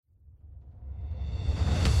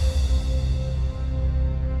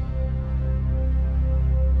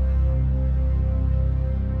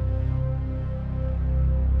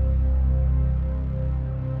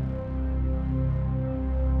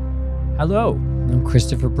Hello, I'm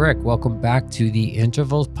Christopher Brick. Welcome back to the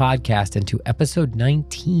Intervals podcast and to episode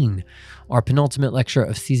 19, our penultimate lecture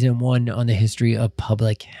of season 1 on the history of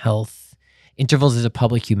public health. Intervals is a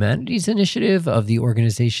public humanities initiative of the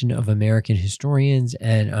Organization of American Historians,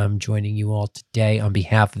 and I'm joining you all today on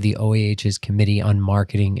behalf of the OAH's Committee on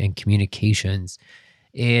Marketing and Communications.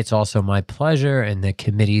 It's also my pleasure and the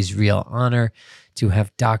committee's real honor to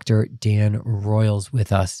have Dr. Dan Royals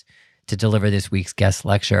with us to deliver this week's guest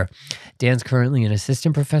lecture. Dan's currently an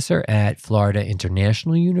assistant professor at Florida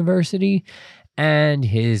International University, and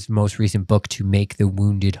his most recent book, To Make the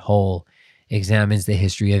Wounded Whole, examines the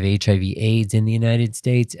history of HIV/AIDS in the United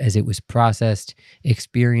States as it was processed,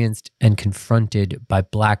 experienced, and confronted by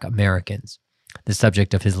Black Americans, the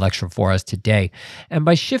subject of his lecture for us today. And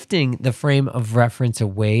by shifting the frame of reference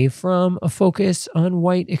away from a focus on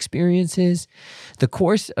white experiences, the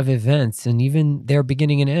course of events and even their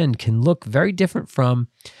beginning and end can look very different from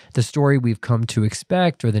the story we've come to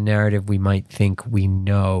expect or the narrative we might think we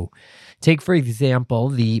know. Take, for example,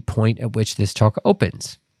 the point at which this talk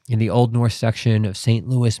opens. In the Old North section of St.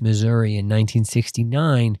 Louis, Missouri in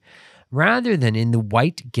 1969, rather than in the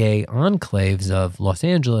white gay enclaves of Los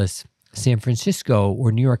Angeles, San Francisco,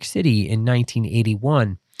 or New York City in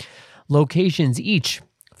 1981, locations each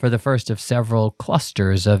for the first of several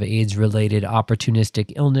clusters of AIDS-related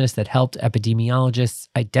opportunistic illness that helped epidemiologists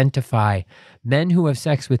identify men who have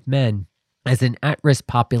sex with men as an at-risk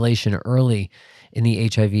population early in the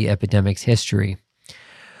HIV epidemic's history.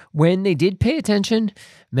 When they did pay attention,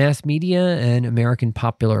 mass media and American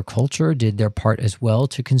popular culture did their part as well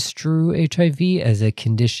to construe HIV as a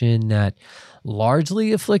condition that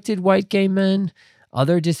largely afflicted white gay men,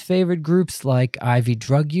 other disfavored groups like IV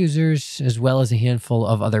drug users, as well as a handful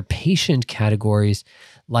of other patient categories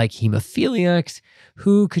like hemophiliacs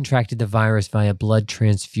who contracted the virus via blood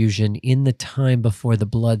transfusion in the time before the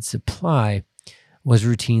blood supply was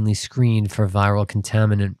routinely screened for viral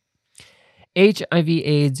contaminant.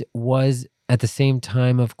 HIV/AIDS was at the same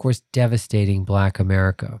time, of course, devastating Black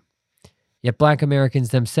America. Yet Black Americans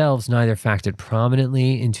themselves neither factored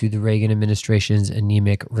prominently into the Reagan administration's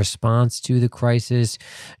anemic response to the crisis,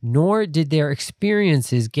 nor did their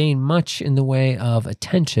experiences gain much in the way of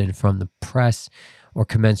attention from the press or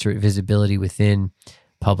commensurate visibility within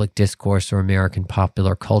public discourse or American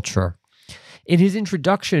popular culture. In his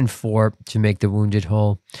introduction for To Make the Wounded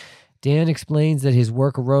Whole, Dan explains that his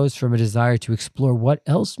work arose from a desire to explore what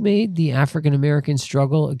else made the African-American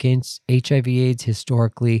struggle against HIV/AIDS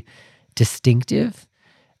historically distinctive,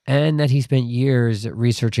 and that he spent years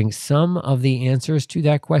researching some of the answers to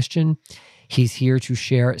that question. He's here to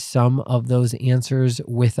share some of those answers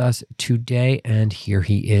with us today, and here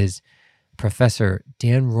he is, Professor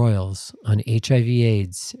Dan Royals on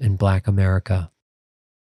HIV/AIDS and Black America.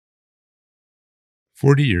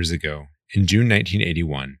 40 years ago, in June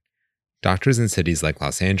 1981, doctors in cities like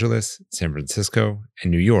Los Angeles, San Francisco,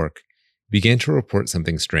 and New York began to report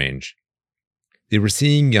something strange. They were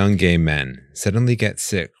seeing young gay men suddenly get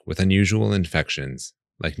sick with unusual infections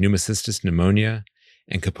like pneumocystis pneumonia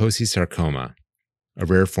and Kaposi sarcoma, a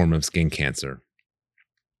rare form of skin cancer.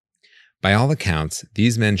 By all accounts,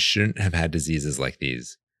 these men shouldn't have had diseases like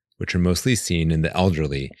these, which are mostly seen in the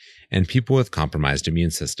elderly and people with compromised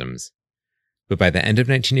immune systems. But by the end of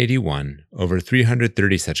 1981, over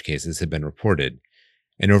 330 such cases had been reported,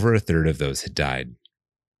 and over a third of those had died.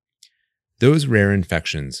 Those rare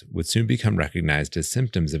infections would soon become recognized as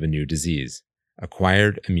symptoms of a new disease,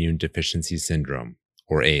 acquired immune deficiency syndrome,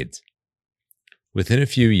 or AIDS. Within a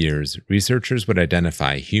few years, researchers would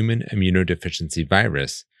identify human immunodeficiency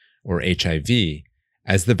virus, or HIV,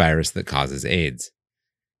 as the virus that causes AIDS.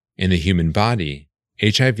 In the human body,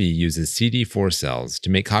 HIV uses CD4 cells to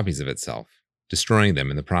make copies of itself, destroying them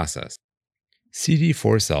in the process.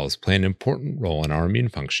 CD4 cells play an important role in our immune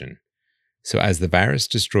function. So as the virus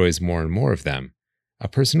destroys more and more of them, a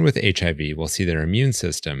person with HIV will see their immune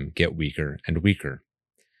system get weaker and weaker.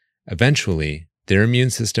 Eventually, their immune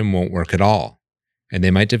system won't work at all, and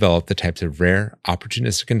they might develop the types of rare,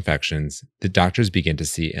 opportunistic infections that doctors began to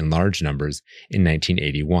see in large numbers in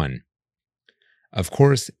 1981. Of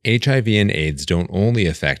course, HIV and AIDS don't only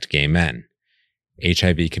affect gay men.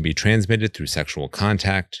 HIV can be transmitted through sexual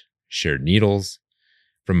contact, shared needles,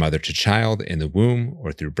 from mother to child in the womb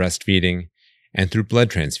or through breastfeeding, and through blood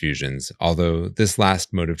transfusions, although this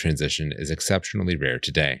last mode of transition is exceptionally rare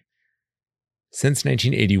today. Since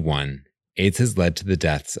 1981, AIDS has led to the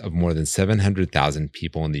deaths of more than 700,000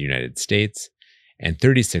 people in the United States and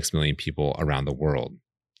 36 million people around the world,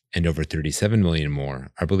 and over 37 million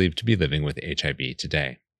more are believed to be living with HIV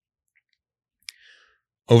today.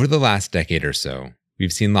 Over the last decade or so,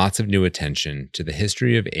 we've seen lots of new attention to the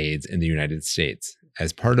history of AIDS in the United States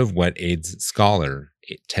as part of what AIDS scholar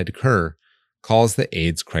Ted Kerr calls the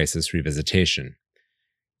AIDS crisis revisitation.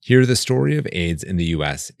 Here, the story of AIDS in the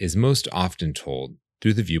U.S. is most often told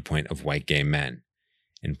through the viewpoint of white gay men,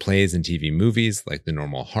 in plays and TV movies like The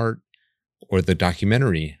Normal Heart or the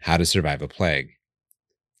documentary How to Survive a Plague.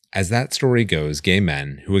 As that story goes, gay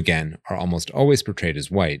men, who again are almost always portrayed as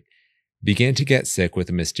white, began to get sick with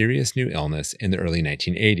a mysterious new illness in the early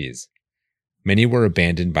 1980s. Many were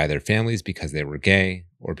abandoned by their families because they were gay,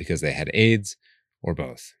 or because they had AIDS, or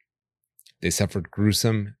both. They suffered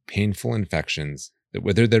gruesome, painful infections that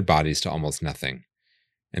withered their bodies to almost nothing,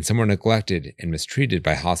 and some were neglected and mistreated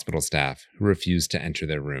by hospital staff who refused to enter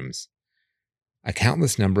their rooms. A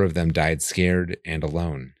countless number of them died scared and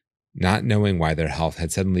alone, not knowing why their health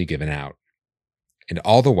had suddenly given out. And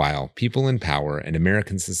all the while, people in power and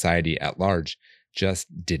American society at large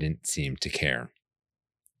just didn't seem to care.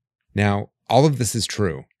 Now, all of this is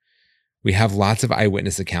true. We have lots of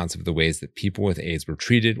eyewitness accounts of the ways that people with AIDS were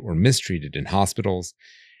treated or mistreated in hospitals,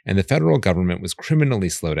 and the federal government was criminally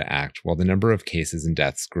slow to act while the number of cases and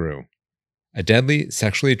deaths grew. A deadly,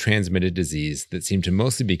 sexually transmitted disease that seemed to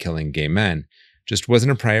mostly be killing gay men just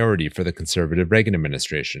wasn't a priority for the conservative Reagan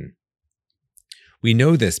administration. We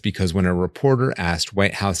know this because when a reporter asked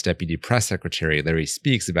White House Deputy Press Secretary Larry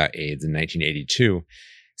Speakes about AIDS in 1982,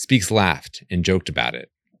 Speakes laughed and joked about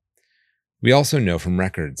it. We also know from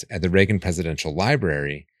records at the Reagan Presidential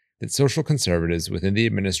Library that social conservatives within the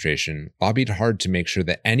administration lobbied hard to make sure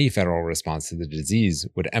that any federal response to the disease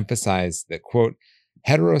would emphasize that, quote,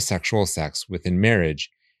 heterosexual sex within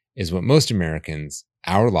marriage is what most Americans,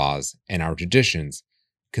 our laws, and our traditions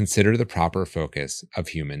consider the proper focus of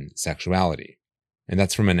human sexuality. And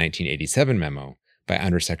that's from a 1987 memo by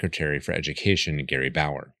Undersecretary for Education Gary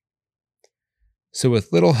Bauer. So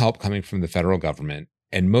with little help coming from the federal government,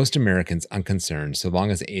 and most Americans unconcerned so long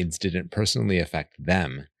as AIDS didn't personally affect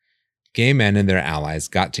them, gay men and their allies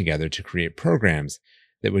got together to create programs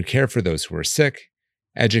that would care for those who were sick,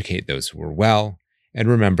 educate those who were well, and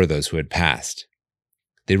remember those who had passed.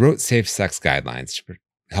 They wrote safe sex guidelines to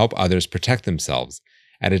help others protect themselves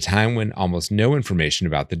at a time when almost no information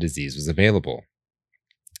about the disease was available.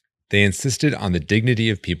 They insisted on the dignity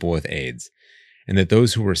of people with AIDS, and that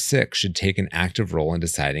those who were sick should take an active role in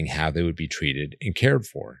deciding how they would be treated and cared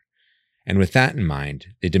for. And with that in mind,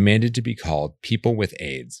 they demanded to be called people with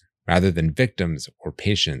AIDS, rather than victims or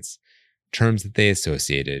patients, terms that they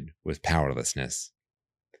associated with powerlessness.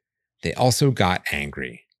 They also got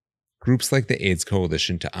angry. Groups like the AIDS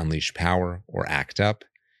Coalition to Unleash Power, or ACT UP,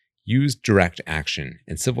 used direct action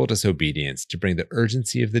and civil disobedience to bring the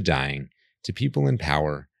urgency of the dying to people in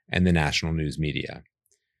power and the national news media.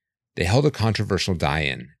 They held a controversial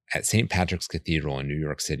die-in at St. Patrick's Cathedral in New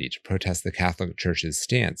York City to protest the Catholic Church's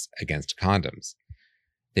stance against condoms.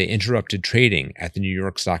 They interrupted trading at the New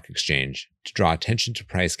York Stock Exchange to draw attention to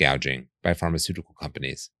price gouging by pharmaceutical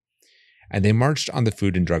companies. And they marched on the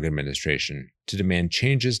Food and Drug Administration to demand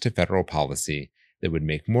changes to federal policy that would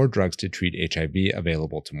make more drugs to treat HIV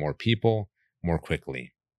available to more people more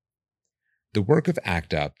quickly. The work of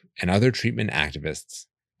ACT UP and other treatment activists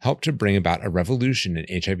helped to bring about a revolution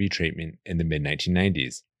in HIV treatment in the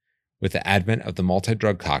mid-1990s, with the advent of the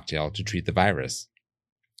multi-drug cocktail to treat the virus.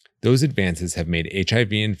 Those advances have made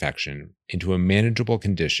HIV infection into a manageable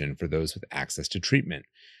condition for those with access to treatment,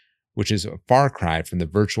 which is a far cry from the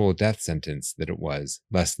virtual death sentence that it was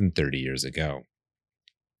less than 30 years ago.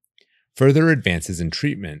 Further advances in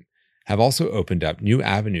treatment have also opened up new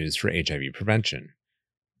avenues for HIV prevention.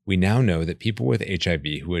 We now know that people with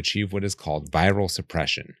HIV who achieve what is called viral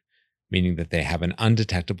suppression, meaning that they have an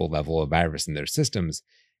undetectable level of virus in their systems,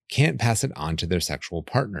 can't pass it on to their sexual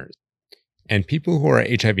partners. And people who are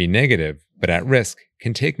HIV negative but at risk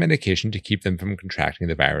can take medication to keep them from contracting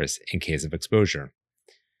the virus in case of exposure.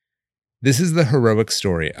 This is the heroic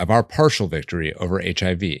story of our partial victory over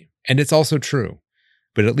HIV, and it's also true,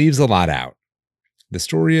 but it leaves a lot out. The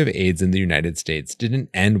story of AIDS in the United States didn't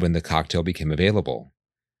end when the cocktail became available.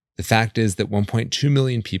 The fact is that 1.2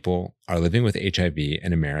 million people are living with HIV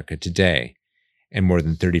in America today, and more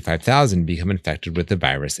than 35,000 become infected with the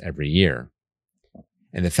virus every year.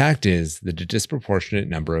 And the fact is that a disproportionate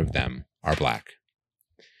number of them are Black.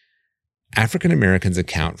 African Americans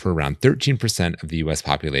account for around 13% of the U.S.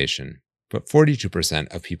 population, but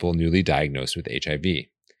 42% of people newly diagnosed with HIV.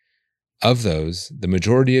 Of those, the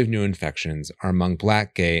majority of new infections are among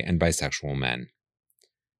Black, gay, and bisexual men.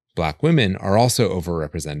 Black women are also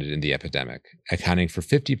overrepresented in the epidemic, accounting for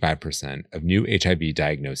 55% of new HIV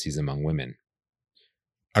diagnoses among women.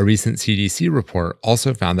 A recent CDC report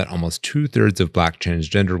also found that almost 2/3 of Black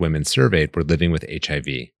transgender women surveyed were living with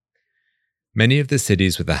HIV. Many of the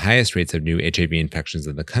cities with the highest rates of new HIV infections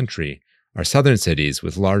in the country are southern cities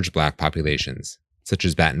with large Black populations, such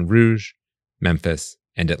as Baton Rouge, Memphis,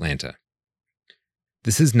 and Atlanta.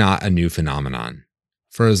 This is not a new phenomenon.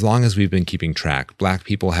 For as long as we've been keeping track, Black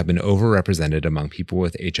people have been overrepresented among people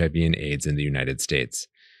with HIV and AIDS in the United States.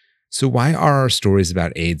 So why are our stories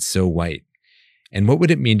about AIDS so white? And what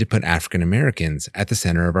would it mean to put African Americans at the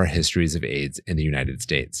center of our histories of AIDS in the United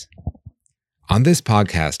States? On this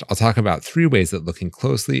podcast, I'll talk about 3 ways that looking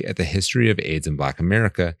closely at the history of AIDS in Black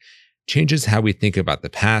America changes how we think about the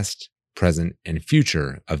past, present, and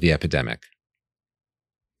future of the epidemic.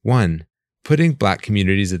 1. Putting Black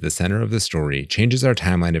communities at the center of the story changes our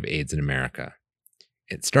timeline of AIDS in America.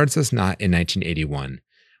 It starts us not in 1981,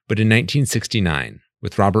 but in 1969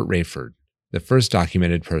 with Robert Rayford, the first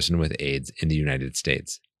documented person with AIDS in the United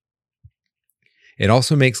States. It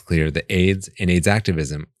also makes clear that AIDS and AIDS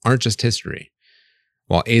activism aren't just history.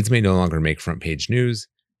 While AIDS may no longer make front-page news,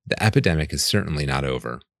 the epidemic is certainly not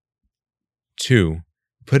over. 2.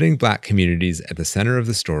 Putting Black communities at the center of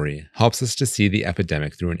the story helps us to see the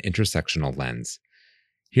epidemic through an intersectional lens.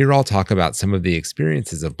 Here I'll talk about some of the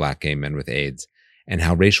experiences of Black gay men with AIDS and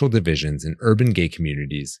how racial divisions in urban gay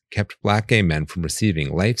communities kept Black gay men from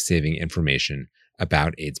receiving life-saving information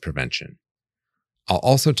about AIDS prevention. I'll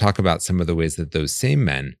also talk about some of the ways that those same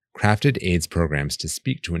men crafted AIDS programs to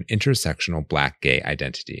speak to an intersectional Black gay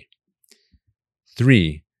identity.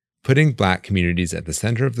 3. Putting Black communities at the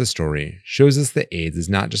center of the story shows us that AIDS is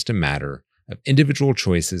not just a matter of individual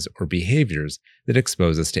choices or behaviors that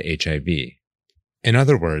expose us to HIV. In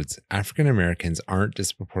other words, African Americans aren't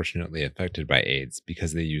disproportionately affected by AIDS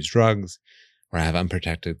because they use drugs or have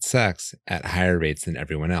unprotected sex at higher rates than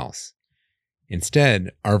everyone else.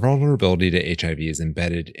 Instead, our vulnerability to HIV is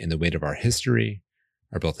embedded in the weight of our history,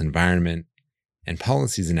 our built environment, and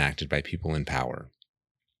policies enacted by people in power.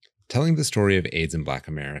 Telling the story of AIDS in Black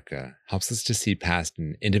America helps us to see past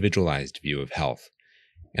an individualized view of health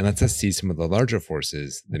and lets us see some of the larger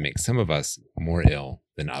forces that make some of us more ill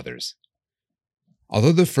than others.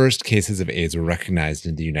 Although the first cases of AIDS were recognized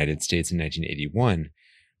in the United States in 1981,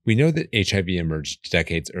 we know that HIV emerged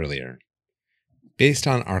decades earlier. Based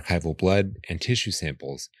on archival blood and tissue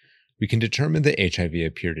samples, we can determine that HIV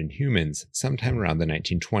appeared in humans sometime around the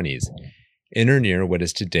 1920s, in or near what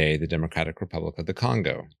is today the Democratic Republic of the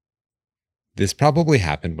Congo. This probably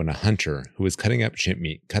happened when a hunter who was cutting up chimp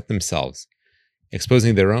meat cut themselves,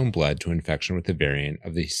 exposing their own blood to infection with a variant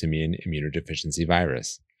of the simian immunodeficiency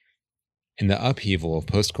virus. In the upheaval of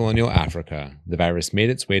post-colonial Africa, the virus made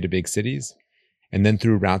its way to big cities, and then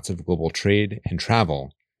through routes of global trade and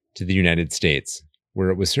travel to the United States, where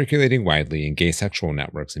it was circulating widely in gay sexual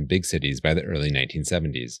networks in big cities by the early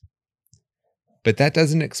 1970s. But that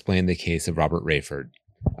doesn't explain the case of Robert Rayford,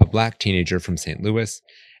 a Black teenager from St. Louis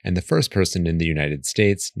and the first person in the United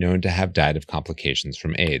States known to have died of complications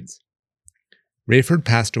from AIDS. Rayford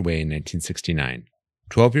passed away in 1969.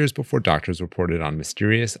 12 years before doctors reported on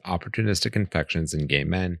mysterious, opportunistic infections in gay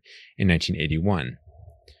men in 1981.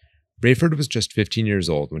 Rayford was just 15 years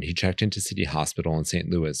old when he checked into City Hospital in St.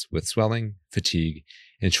 Louis with swelling, fatigue,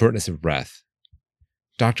 and shortness of breath.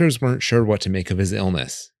 Doctors weren't sure what to make of his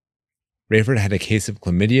illness. Rayford had a case of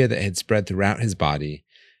chlamydia that had spread throughout his body,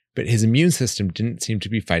 but his immune system didn't seem to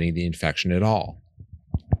be fighting the infection at all.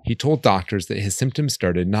 He told doctors that his symptoms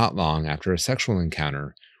started not long after a sexual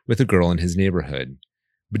encounter with a girl in his neighborhood,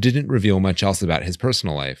 but didn't reveal much else about his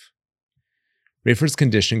personal life. Rayford's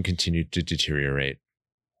condition continued to deteriorate.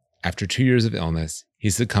 After 2 years of illness, he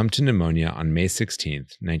succumbed to pneumonia on May 16,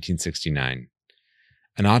 1969.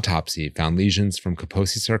 An autopsy found lesions from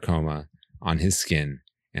Kaposi sarcoma on his skin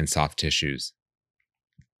and soft tissues.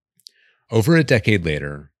 Over a decade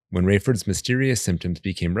later, when Rayford's mysterious symptoms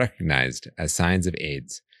became recognized as signs of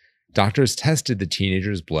AIDS, doctors tested the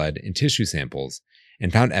teenager's blood and tissue samples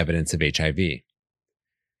and found evidence of HIV.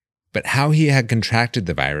 But how he had contracted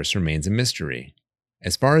the virus remains a mystery.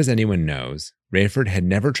 As far as anyone knows, Rayford had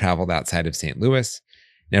never traveled outside of St. Louis,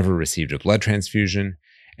 never received a blood transfusion,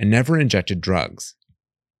 and never injected drugs.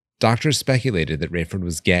 Doctors speculated that Rayford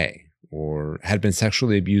was gay, or had been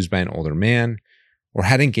sexually abused by an older man, or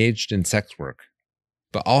had engaged in sex work.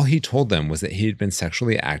 But all he told them was that he had been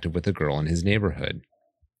sexually active with a girl in his neighborhood.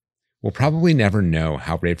 We'll probably never know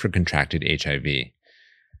how Rayford contracted HIV,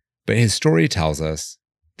 but his story tells us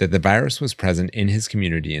that the virus was present in his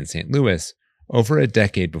community in St. Louis over a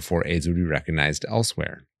decade before AIDS would be recognized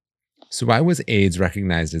elsewhere. So why was AIDS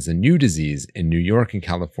recognized as a new disease in New York and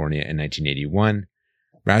California in 1981,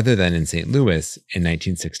 rather than in St. Louis in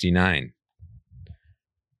 1969?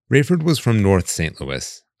 Rayford was from North St.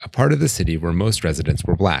 Louis, a part of the city where most residents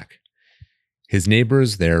were Black. His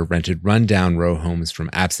neighbors there rented run-down row homes from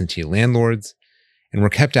absentee landlords and were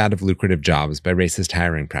kept out of lucrative jobs by racist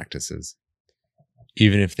hiring practices.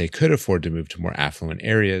 Even if they could afford to move to more affluent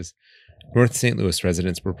areas, North St. Louis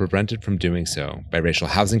residents were prevented from doing so by racial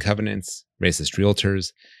housing covenants, racist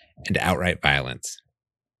realtors, and outright violence.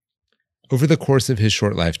 Over the course of his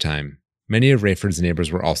short lifetime, many of Rayford's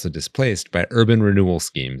neighbors were also displaced by urban renewal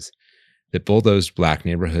schemes that bulldozed Black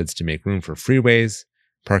neighborhoods to make room for freeways,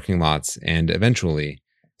 parking lots, and eventually,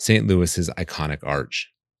 St. Louis's iconic arch.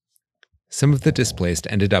 Some of the displaced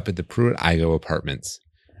ended up at the Pruitt-Igoe Apartments,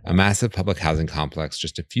 a massive public housing complex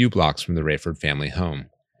just a few blocks from the Rayford family home.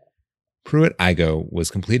 Pruitt-Igoe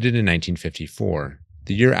was completed in 1954,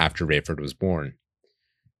 the year after Rayford was born.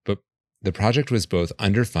 But the project was both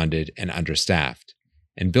underfunded and understaffed,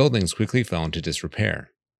 and buildings quickly fell into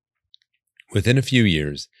disrepair. Within a few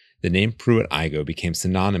years, the name Pruitt-Igoe became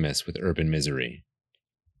synonymous with urban misery.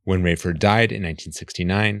 When Rayford died in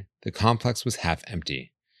 1969, the complex was half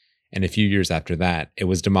empty, and a few years after that, it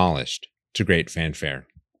was demolished, to great fanfare.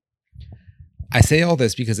 I say all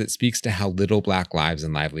this because it speaks to how little Black lives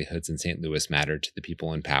and livelihoods in St. Louis mattered to the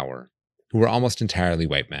people in power, who were almost entirely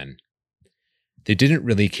white men. They didn't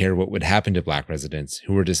really care what would happen to Black residents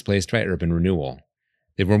who were displaced by urban renewal.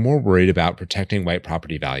 They were more worried about protecting white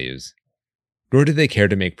property values. Nor did they care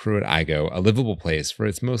to make Pruitt-Igoe a livable place for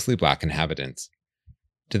its mostly Black inhabitants.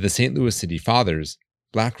 To the St. Louis City Fathers,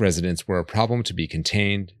 Black residents were a problem to be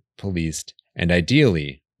contained, policed, and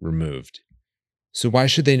ideally, removed. So why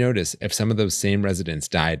should they notice if some of those same residents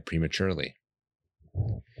died prematurely?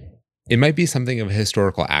 It might be something of a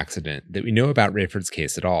historical accident that we know about Rayford's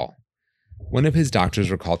case at all. One of his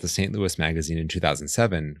doctors recalled to St. Louis Magazine in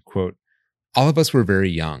 2007, quote, "All of us were very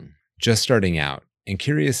young, just starting out, and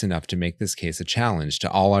curious enough to make this case a challenge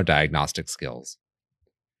to all our diagnostic skills.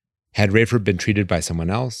 Had Rayford been treated by someone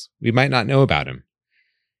else, we might not know about him.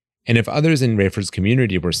 And if others in Rayford's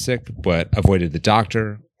community were sick but avoided the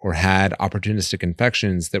doctor or had opportunistic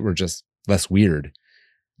infections that were just less weird,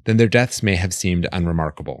 then their deaths may have seemed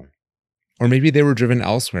unremarkable. Or maybe they were driven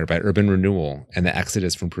elsewhere by urban renewal and the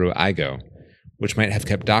exodus from Pruitt-Igoe, which might have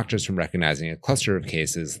kept doctors from recognizing a cluster of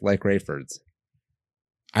cases like Rayford's.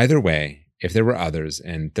 Either way, if there were others,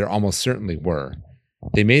 and there almost certainly were,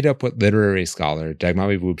 they made up what literary scholar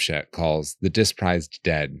Dagmara Wubshet calls the disprized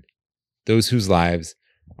dead, those whose lives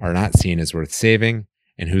are not seen as worth saving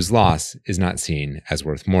and whose loss is not seen as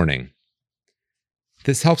worth mourning.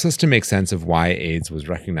 This helps us to make sense of why AIDS was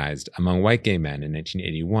recognized among white gay men in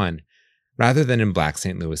 1981 rather than in Black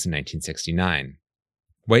St. Louis in 1969.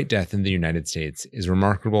 White death in the United States is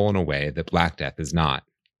remarkable in a way that Black death is not.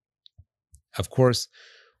 Of course,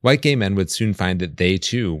 white gay men would soon find that they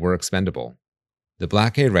too were expendable. The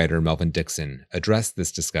Black gay writer Melvin Dixon addressed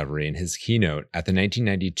this discovery in his keynote at the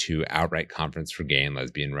 1992 Outright Conference for Gay and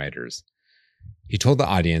Lesbian Writers. He told the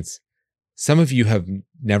audience, "Some of you have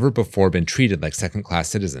never before been treated like second-class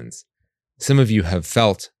citizens. Some of you have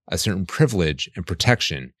felt a certain privilege and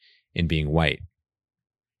protection in being white."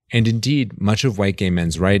 And indeed, much of white gay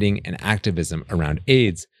men's writing and activism around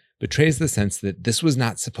AIDS betrays the sense that this was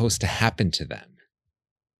not supposed to happen to them.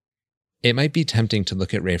 It might be tempting to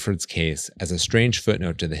look at Rayford's case as a strange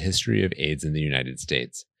footnote to the history of AIDS in the United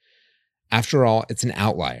States. After all, it's an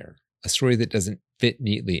outlier, a story that doesn't fit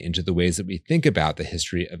neatly into the ways that we think about the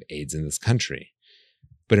history of AIDS in this country.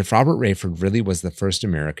 But if Robert Rayford really was the first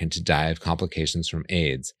American to die of complications from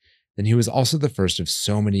AIDS, then he was also the first of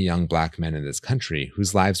so many young Black men in this country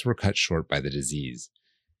whose lives were cut short by the disease.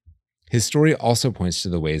 His story also points to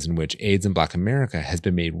the ways in which AIDS in Black America has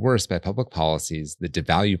been made worse by public policies that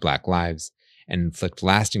devalue Black lives and inflict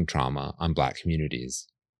lasting trauma on Black communities.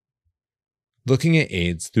 Looking at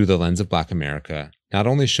AIDS through the lens of Black America not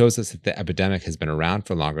only shows us that the epidemic has been around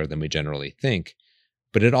for longer than we generally think,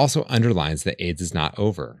 but it also underlines that AIDS is not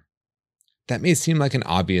over. That may seem like an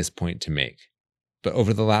obvious point to make, but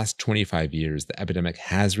over the last 25 years, the epidemic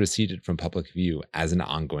has receded from public view as an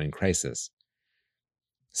ongoing crisis.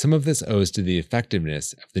 Some of this owes to the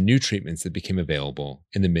effectiveness of the new treatments that became available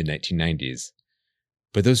in the mid-1990s.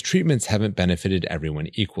 But those treatments haven't benefited everyone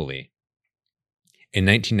equally. In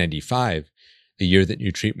 1995, the year that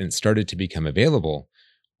new treatments started to become available,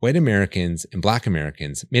 white Americans and Black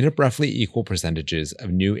Americans made up roughly equal percentages of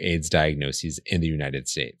new AIDS diagnoses in the United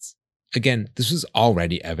States. Again, this was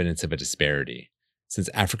already evidence of a disparity, since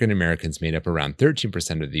African Americans made up around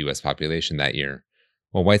 13% of the US population that year,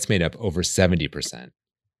 while whites made up over 70%.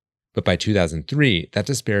 But by 2003, that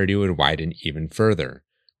disparity would widen even further,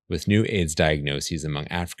 with new AIDS diagnoses among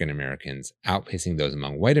African Americans outpacing those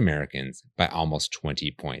among white Americans by almost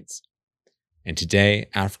 20 points. And today,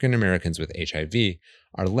 African Americans with HIV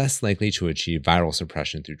are less likely to achieve viral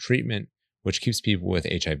suppression through treatment, which keeps people with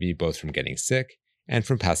HIV both from getting sick and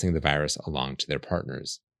from passing the virus along to their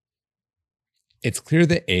partners. It's clear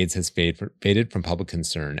that AIDS has faded from public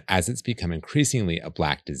concern as it's become increasingly a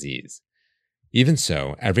Black disease. Even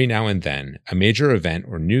so, every now and then, a major event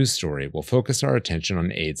or news story will focus our attention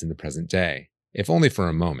on AIDS in the present day, if only for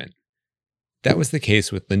a moment. That was the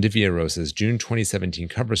case with Linda Villarosa's June 2017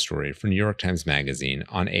 cover story for New York Times Magazine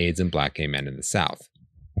on AIDS and Black gay men in the South.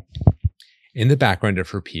 In the background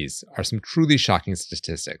of her piece are some truly shocking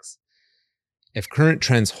statistics. If current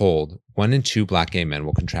trends hold, 1 in 2 Black gay men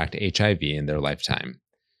will contract HIV in their lifetime.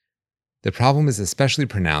 The problem is especially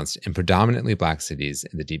pronounced in predominantly Black cities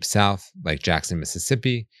in the Deep South, like Jackson,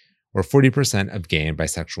 Mississippi, where 40% of gay and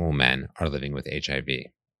bisexual men are living with HIV.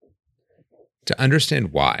 To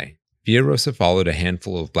understand why, Villarosa followed a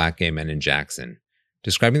handful of Black gay men in Jackson,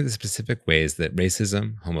 describing the specific ways that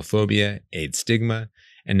racism, homophobia, AIDS stigma,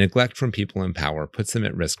 and neglect from people in power puts them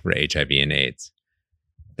at risk for HIV and AIDS.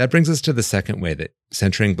 That brings us to the second way that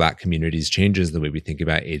centering Black communities changes the way we think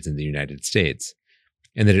about AIDS in the United States,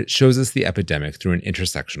 and that it shows us the epidemic through an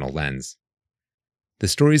intersectional lens. The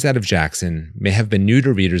stories out of Jackson may have been new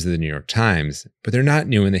to readers of the New York Times, but they're not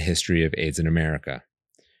new in the history of AIDS in America.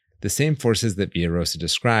 The same forces that Villarosa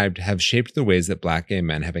described have shaped the ways that Black gay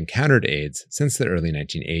men have encountered AIDS since the early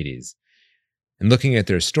 1980s. And looking at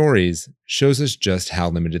their stories shows us just how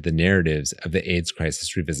limited the narratives of the AIDS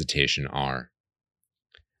crisis revisitation are.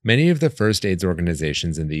 Many of the first AIDS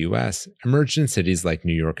organizations in the U.S. emerged in cities like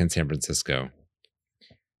New York and San Francisco.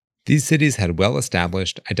 These cities had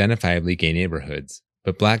well-established, identifiably gay neighborhoods,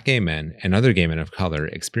 but Black gay men and other gay men of color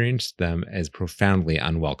experienced them as profoundly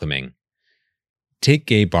unwelcoming. Take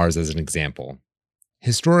gay bars as an example.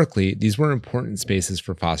 Historically, these were important spaces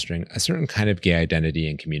for fostering a certain kind of gay identity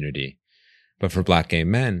and community. But for Black gay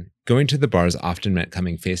men, going to the bars often meant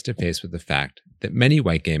coming face to face with the fact that many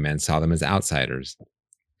white gay men saw them as outsiders.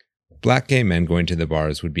 Black gay men going to the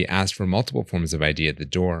bars would be asked for multiple forms of ID at the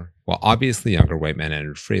door, while obviously younger white men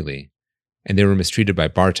entered freely, and they were mistreated by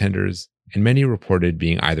bartenders, and many reported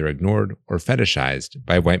being either ignored or fetishized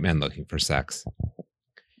by white men looking for sex.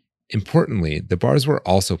 Importantly, the bars were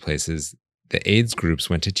also places that AIDS groups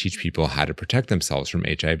went to teach people how to protect themselves from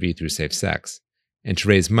HIV through safe sex, and to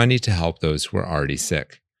raise money to help those who were already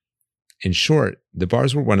sick. In short, the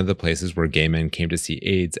bars were one of the places where gay men came to see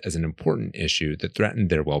AIDS as an important issue that threatened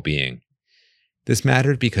their well-being. This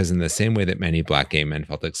mattered because in the same way that many Black gay men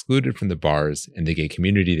felt excluded from the bars and the gay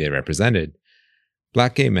community they represented,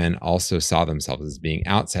 Black gay men also saw themselves as being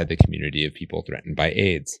outside the community of people threatened by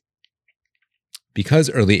AIDS. Because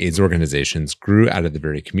early AIDS organizations grew out of the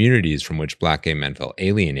very communities from which Black gay men felt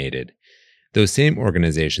alienated, those same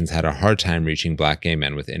organizations had a hard time reaching Black gay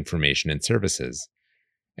men with information and services.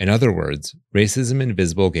 In other words, racism in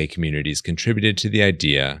visible gay communities contributed to the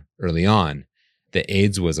idea, early on, that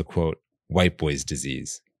AIDS was a, quote, white boy's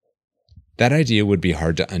disease. That idea would be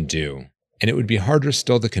hard to undo, and it would be harder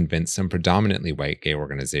still to convince some predominantly white gay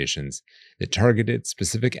organizations that targeted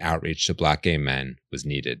specific outreach to Black gay men was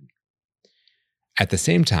needed. At the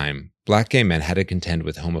same time, Black gay men had to contend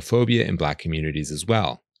with homophobia in Black communities as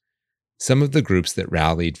well. Some of the groups that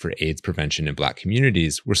rallied for AIDS prevention in Black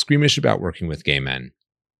communities were squeamish about working with gay men.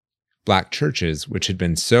 Black churches, which had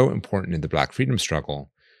been so important in the Black freedom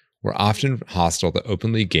struggle, were often hostile to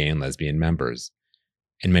openly gay and lesbian members,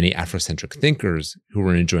 and many Afrocentric thinkers who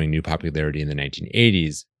were enjoying new popularity in the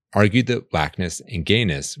 1980s argued that Blackness and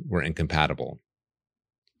gayness were incompatible.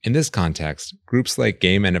 In this context, groups like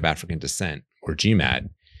Gay Men of African Descent, or GMAD,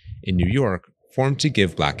 in New York formed to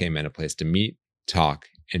give Black gay men a place to meet, talk,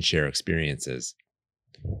 and share experiences.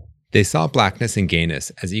 They saw Blackness and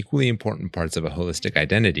gayness as equally important parts of a holistic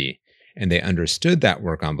identity, and they understood that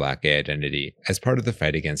work on Black gay identity as part of the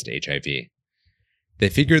fight against HIV. They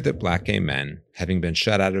figured that Black gay men, having been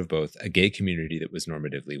shut out of both a gay community that was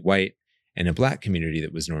normatively white and a Black community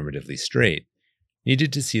that was normatively straight,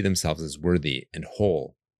 needed to see themselves as worthy and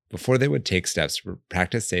whole before they would take steps to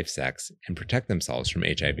practice safe sex and protect themselves from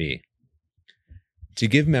HIV. To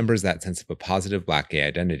give members that sense of a positive Black gay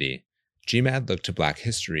identity, GMAD looked to Black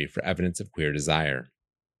history for evidence of queer desire.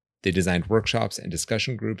 They designed workshops and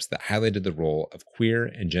discussion groups that highlighted the role of queer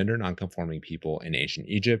and gender nonconforming people in ancient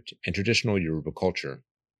Egypt and traditional Yoruba culture,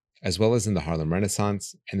 as well as in the Harlem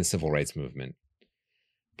Renaissance and the Civil Rights Movement.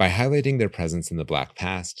 By highlighting their presence in the Black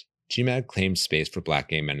past, GMAD claimed space for Black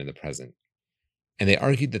gay men in the present. And they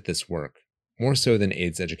argued that this work, more so than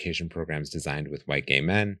AIDS education programs designed with white gay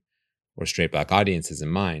men, or straight Black audiences in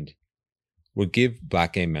mind, would give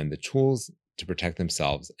Black gay men the tools to protect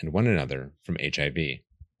themselves and one another from HIV.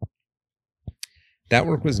 That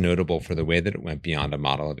work was notable for the way that it went beyond a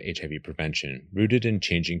model of HIV prevention rooted in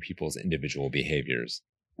changing people's individual behaviors.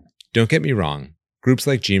 Don't get me wrong, groups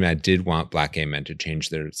like GMAD did want Black gay men to change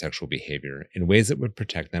their sexual behavior in ways that would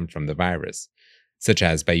protect them from the virus, such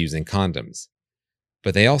as by using condoms.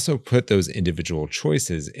 But they also put those individual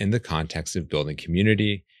choices in the context of building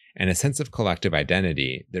community and a sense of collective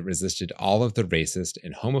identity that resisted all of the racist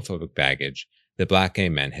and homophobic baggage that Black gay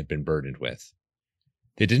men had been burdened with.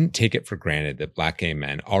 They didn't take it for granted that Black gay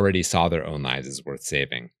men already saw their own lives as worth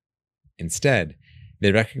saving. Instead,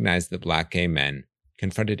 they recognized that Black gay men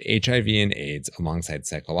confronted HIV and AIDS alongside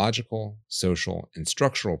psychological, social, and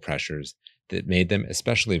structural pressures that made them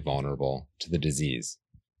especially vulnerable to the disease.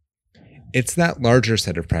 It's that larger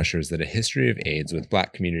set of pressures that a history of AIDS with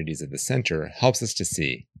Black communities at the center helps us to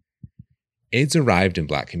see. AIDS arrived in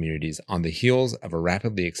Black communities on the heels of a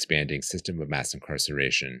rapidly expanding system of mass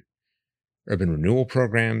incarceration, urban renewal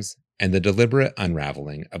programs, and the deliberate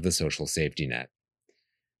unraveling of the social safety net.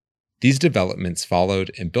 These developments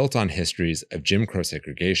followed and built on histories of Jim Crow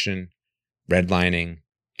segregation, redlining,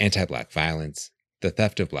 anti-Black violence, the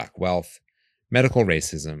theft of Black wealth, medical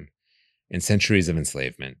racism, and centuries of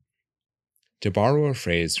enslavement. To borrow a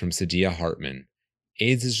phrase from Saidiya Hartman,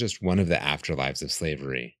 AIDS is just one of the afterlives of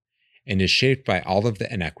slavery, and is shaped by all of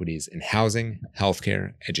the inequities in housing,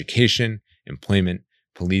 healthcare, education, employment,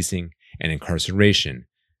 policing, and incarceration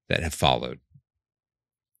that have followed.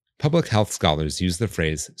 Public health scholars use the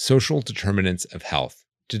phrase social determinants of health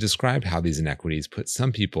to describe how these inequities put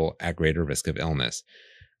some people at greater risk of illness,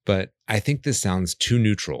 but I think this sounds too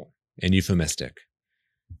neutral and euphemistic.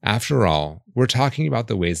 After all, we're talking about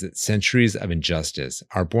the ways that centuries of injustice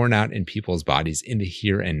are borne out in people's bodies in the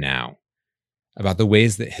here and now, about the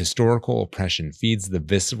ways that historical oppression feeds the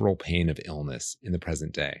visceral pain of illness in the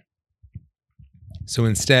present day. So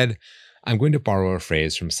instead, I'm going to borrow a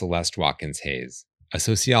phrase from Celeste Watkins Hayes, a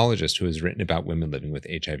sociologist who has written about women living with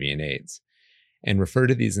HIV and AIDS, and refer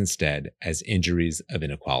to these instead as injuries of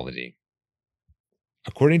inequality.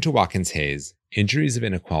 According to Watkins Hayes, injuries of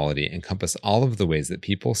inequality encompass all of the ways that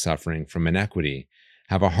people suffering from inequity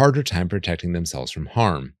have a harder time protecting themselves from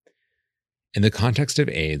harm. In the context of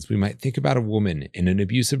AIDS, we might think about a woman in an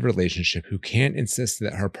abusive relationship who can't insist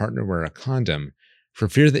that her partner wear a condom for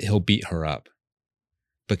fear that he'll beat her up,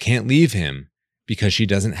 but can't leave him because she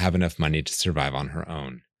doesn't have enough money to survive on her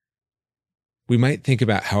own. We might think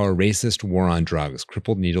about how a racist war on drugs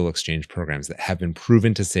crippled needle exchange programs that have been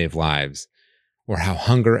proven to save lives, or how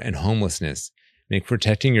hunger and homelessness make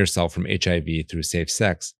protecting yourself from HIV through safe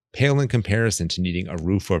sex pale in comparison to needing a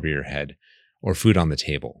roof over your head or food on the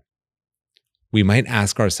table. We might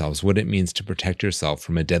ask ourselves what it means to protect yourself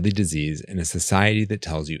from a deadly disease in a society that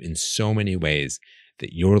tells you in so many ways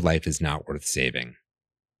that your life is not worth saving.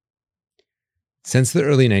 Since the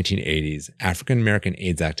early 1980s, African American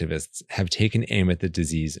AIDS activists have taken aim at the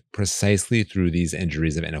disease precisely through these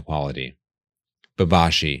injuries of inequality.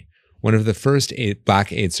 Babashi, one of the first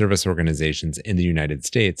Black AIDS service organizations in the United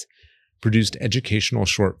States, produced educational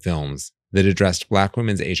short films that addressed Black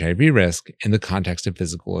women's HIV risk in the context of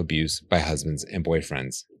physical abuse by husbands and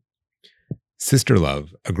boyfriends. Sister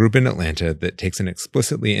Love, a group in Atlanta that takes an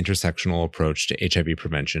explicitly intersectional approach to HIV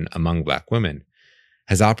prevention among Black women,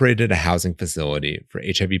 has operated a housing facility for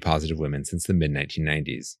HIV-positive women since the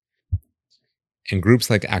mid-1990s. And groups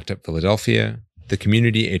like ACT UP Philadelphia, the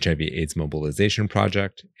Community HIV/AIDS Mobilization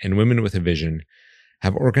Project, and Women with a Vision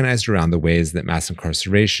have organized around the ways that mass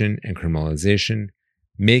incarceration and criminalization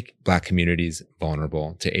make Black communities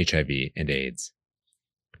vulnerable to HIV and AIDS.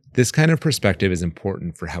 This kind of perspective is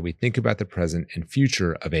important for how we think about the present and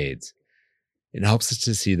future of AIDS. It helps us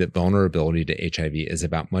to see that vulnerability to HIV is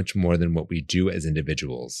about much more than what we do as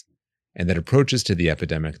individuals, and that approaches to the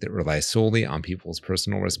epidemic that rely solely on people's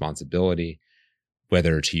personal responsibility,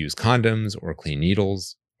 whether to use condoms or clean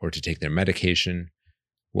needles or to take their medication,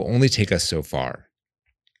 will only take us so far.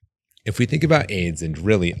 If we think about AIDS and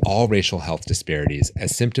really all racial health disparities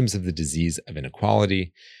as symptoms of the disease of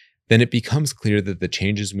inequality, then it becomes clear that the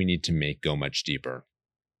changes we need to make go much deeper.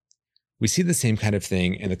 We see the same kind of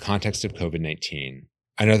thing in the context of COVID-19,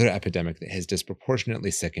 another epidemic that has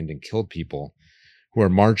disproportionately sickened and killed people who are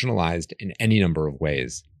marginalized in any number of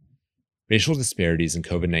ways. Racial disparities in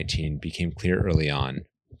COVID-19 became clear early on,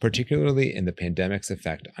 particularly in the pandemic's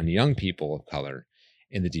effect on young people of color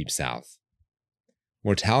in the Deep South.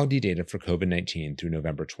 Mortality data for COVID-19 through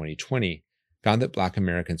November 2020 found that Black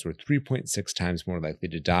Americans were 3.6 times more likely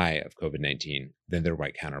to die of COVID-19 than their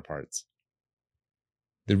white counterparts.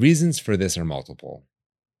 The reasons for this are multiple.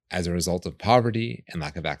 as a result of poverty and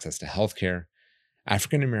lack of access to healthcare,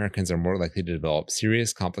 African Americans are more likely to develop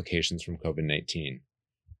serious complications from COVID-19.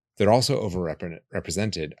 They're also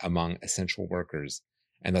overrepresented among essential workers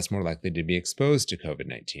and thus more likely to be exposed to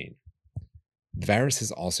COVID-19. The virus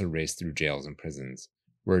has also raced through jails and prisons,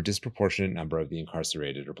 where a disproportionate number of the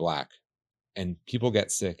incarcerated are Black, and people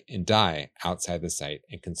get sick and die outside the sight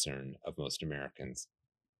and concern of most Americans.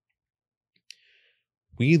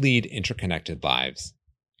 We lead interconnected lives,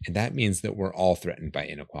 and that means that we're all threatened by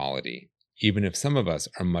inequality, even if some of us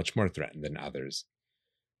are much more threatened than others.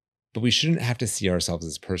 But we shouldn't have to see ourselves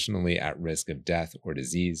as personally at risk of death or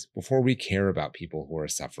disease before we care about people who are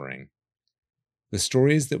suffering. The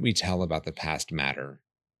stories that we tell about the past matter.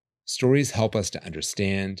 Stories help us to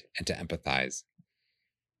understand and to empathize.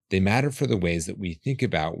 They matter for the ways that we think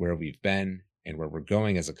about where we've been and where we're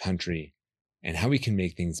going as a country, and how we can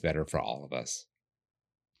make things better for all of us.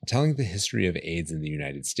 Telling the history of AIDS in the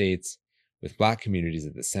United States, with Black communities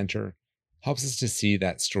at the center, helps us to see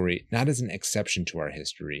that story not as an exception to our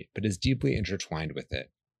history, but as deeply intertwined with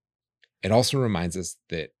it. It also reminds us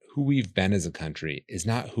that who we've been as a country is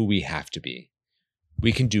not who we have to be.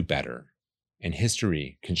 We can do better, and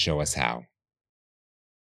history can show us how.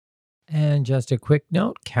 And just a quick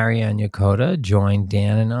note, Carrie Ann Yokota joined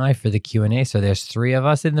Dan and I for the Q&A. So there's 3 of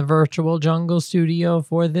us in the virtual jungle studio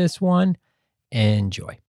for this one.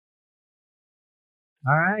 Enjoy.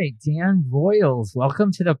 All right, Dan Voiles,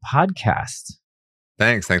 welcome to the podcast.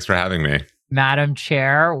 Thanks for having me. Madam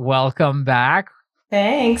Chair, welcome back.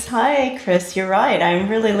 Thanks. Hi, Chris. You're right. I'm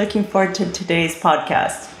really looking forward to today's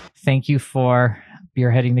podcast. Thank you for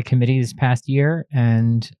spearheading the committee this past year.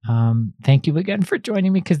 And thank you again for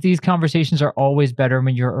joining me, because these conversations are always better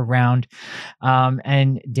when you're around.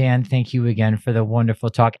 And Dan, thank you again for the wonderful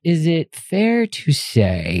talk. Is it fair to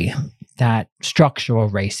say that the structural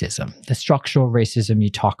racism you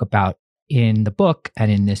talk about in the book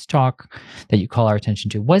and in this talk that you call our attention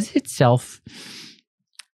to,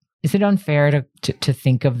 is it unfair to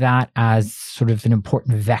think of that as sort of an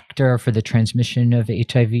important vector for the transmission of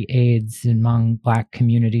HIV/AIDS among Black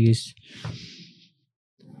communities?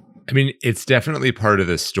 I mean, it's definitely part of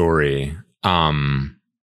the story. And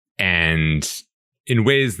in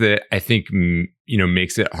ways that I think,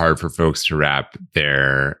 makes it hard for folks to wrap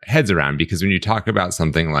their heads around, because when you talk about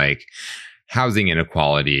something like housing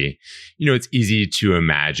inequality, it's easy to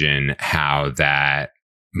imagine how that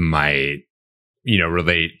might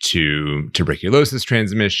relate to tuberculosis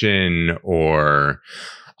transmission or,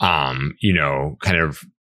 kind of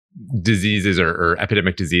diseases or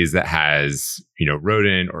epidemic disease that has,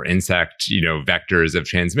 rodent or insect, vectors of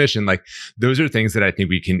transmission. Like, those are things that I think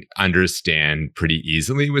we can understand pretty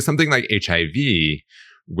easily. With something like HIV,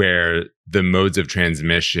 where the modes of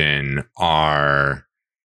transmission are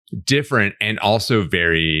different and also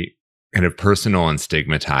very kind of personal and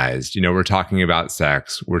stigmatized. We're talking about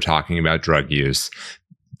sex, we're talking about drug use,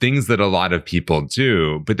 things that a lot of people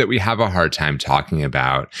do, but that we have a hard time talking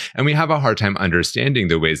about. And we have a hard time understanding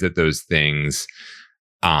the ways that those things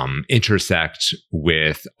intersect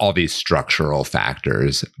with all these structural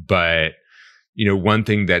factors. But, one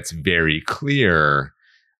thing that's very clear,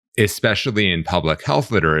 especially in public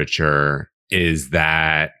health literature, is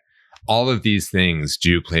that all of these things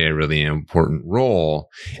do play a really important role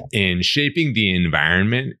in shaping the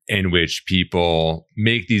environment in which people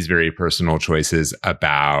make these very personal choices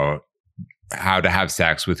about how to have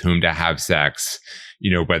sex, with whom to have sex,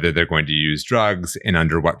 whether they're going to use drugs and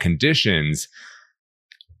under what conditions.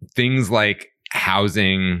 Things like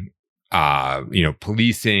housing,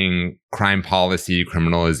 policing, crime policy,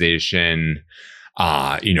 criminalization,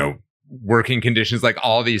 working conditions, like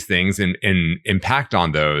all these things and impact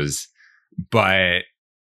on those. But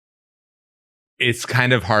it's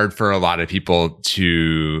kind of hard for a lot of people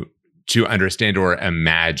to understand or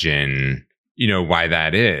imagine, why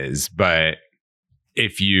that is. But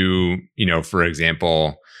if you, for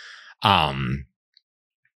example, one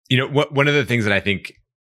of the things that I think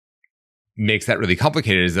makes that really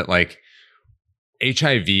complicated is that, like,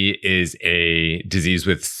 HIV is a disease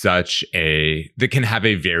with that can have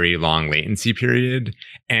a very long latency period.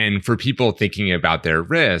 And for people thinking about their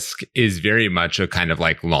risk is very much a kind of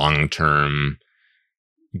like long-term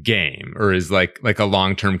game, or is like a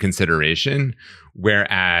long-term consideration.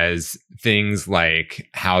 Whereas things like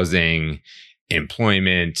housing,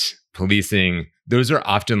 employment, policing, those are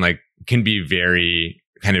often can be very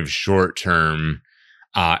kind of short-term,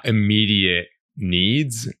 immediate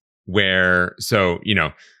needs. Where,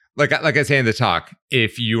 like I say in the talk,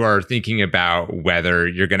 if you are thinking about whether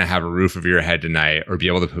you're going to have a roof over your head tonight or be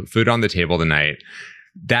able to put food on the table tonight,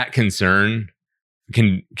 that concern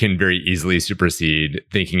can very easily supersede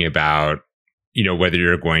thinking about, whether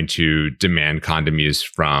you're going to demand condom use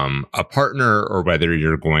from a partner or whether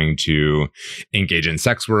you're going to engage in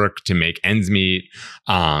sex work to make ends meet,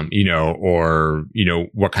 or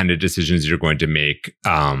what kind of decisions you're going to make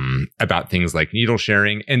about things like needle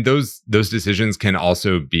sharing. And those decisions can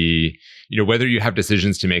also be, whether you have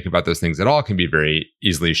decisions to make about those things at all, can be very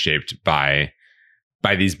easily shaped by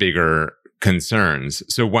these bigger concerns.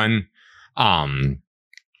 So one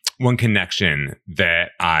connection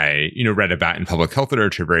that I, read about in public health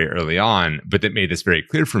literature very early on, but that made this very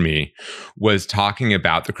clear for me, was talking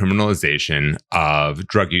about the criminalization of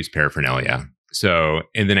drug use paraphernalia. So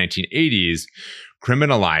in the 1980s,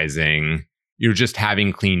 criminalizing you're just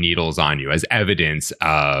having clean needles on you as evidence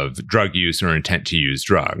of drug use or intent to use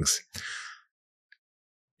drugs.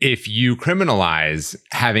 If you criminalize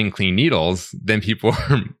having clean needles, then people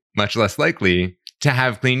are much less likely to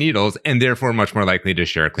have clean needles, and therefore much more likely to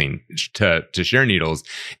share to share needles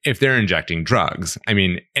if they're injecting drugs. I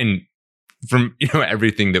mean, and from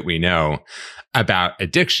everything that we know about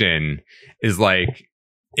addiction is like,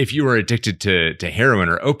 if you were addicted to heroin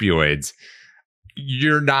or opioids,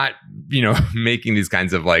 you're not making these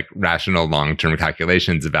kinds of like rational long-term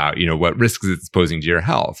calculations about what risks it's posing to your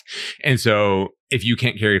health. And so if you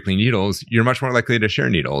can't carry clean needles, you're much more likely to share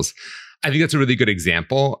needles. I think that's a really good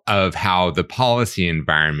example of how the policy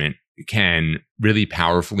environment can really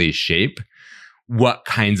powerfully shape what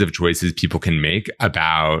kinds of choices people can make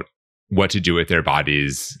about what to do with their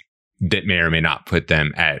bodies that may or may not put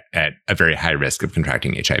them at a very high risk of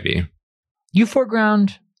contracting HIV. You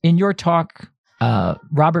foreground in your talk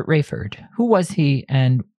Robert Rayford. Who was he,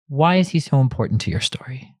 and why is he so important to your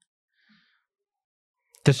story?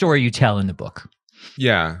 The story you tell in the book.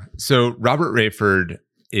 Yeah. So Robert Rayford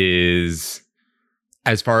is,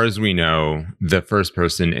 as far as we know, the first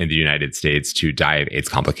person in the United States to die of AIDS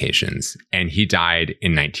complications. And he died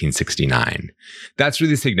in 1969. That's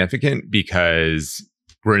really significant because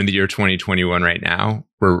we're in the year 2021 right now.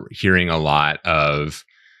 We're hearing a lot of,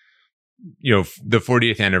 the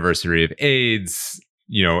 40th anniversary of AIDS,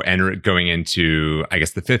 and going into, I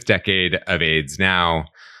guess, the 5th decade of AIDS now,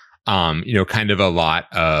 kind of a lot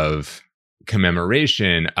of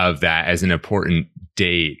commemoration of that as an important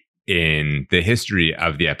date in the history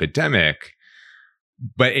of the epidemic.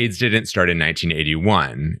 But AIDS didn't start in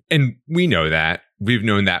 1981. And we know that. We've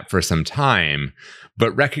known that for some time.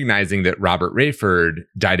 But recognizing that Robert Rayford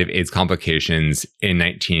died of AIDS complications in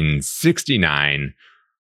 1969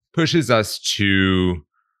 pushes us to,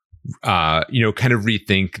 kind of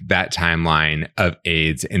rethink that timeline of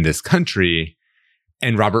AIDS in this country.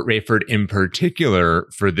 And Robert Rayford in particular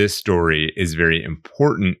for this story is very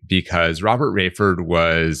important because Robert Rayford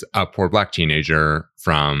was a poor Black teenager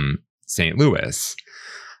from St. Louis.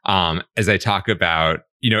 As I talk about,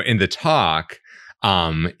 in the talk,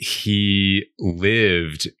 he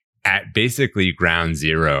lived at basically ground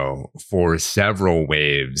zero for several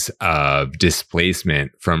waves of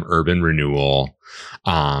displacement from urban renewal,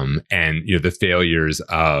 and the failures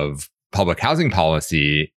of public housing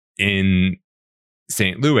policy in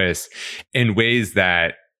St. Louis in ways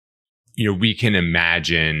that, we can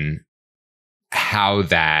imagine how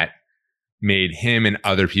that made him and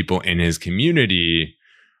other people in his community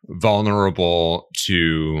vulnerable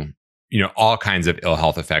to, all kinds of ill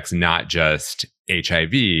health effects, not just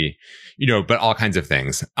HIV, but all kinds of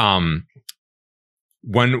things.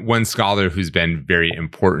 One scholar who's been very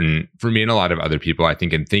important for me and a lot of other people, I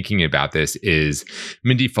think, in thinking about this is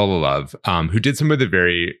Mindy Fullilove, who did some of the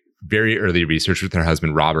very, very early research with her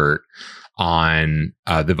husband, Robert, on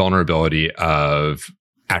the vulnerability of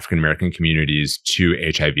African-American communities to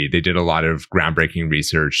HIV. They did a lot of groundbreaking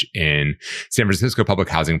research in San Francisco public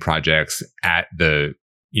housing projects at the,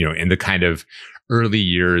 in the kind of early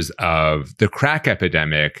years of the crack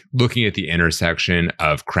epidemic, looking at the intersection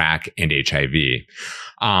of crack and HIV.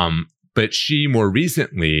 But she more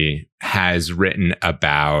recently has written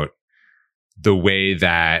about the way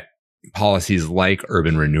that policies like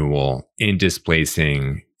urban renewal in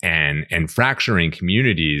displacing and fracturing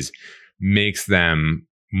communities makes them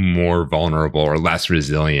more vulnerable or less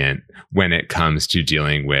resilient when it comes to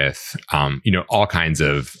dealing with, all kinds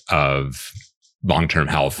of long-term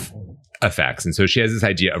health effects. And so she has this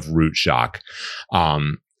idea of root shock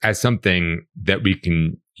as something that we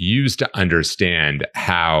can use to understand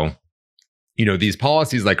how, these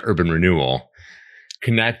policies like urban renewal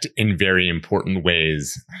connect in very important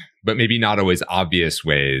ways, but maybe not always obvious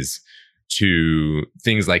ways, to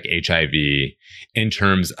things like HIV in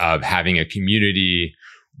terms of having a community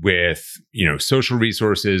with, social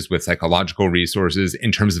resources, with psychological resources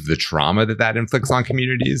in terms of the trauma that inflicts on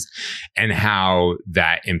communities and how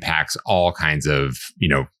that impacts all kinds of,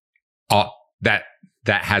 that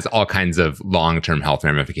has all kinds of long-term health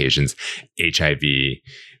ramifications, HIV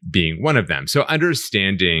being one of them. So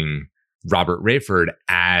understanding Robert Rayford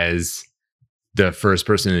as the first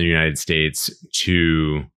person in the United States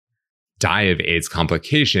to die of AIDS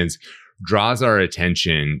complications draws our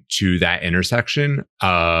attention to that intersection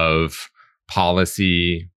of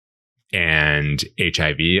policy and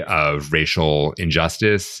HIV, of racial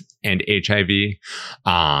injustice and HIV,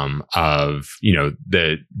 of,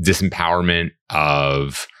 the disempowerment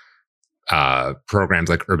of programs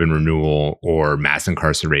like urban renewal or mass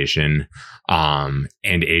incarceration, and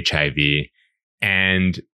HIV.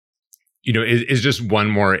 And, is just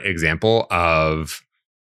one more example of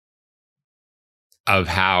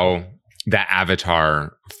how that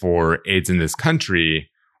avatar for AIDS in this country,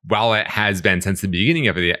 while it has been since the beginning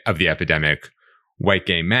of the epidemic, white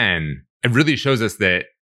gay men, it really shows us that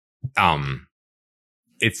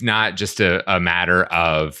it's not just a matter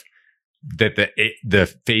of that the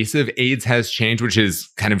face of AIDS has changed, which is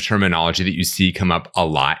kind of terminology that you see come up a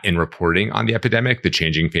lot in reporting on the epidemic, the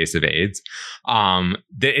changing face of AIDS.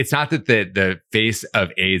 It's not that the face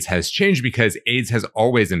of AIDS has changed, because AIDS has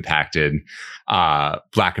always impacted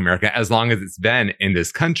Black America as long as it's been in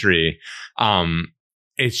this country.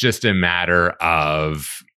 It's just a matter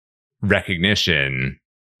of recognition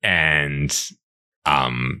and,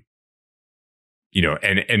 and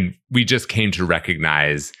we just came to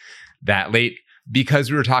recognize that late, because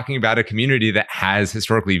we were talking about a community that has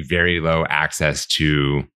historically very low access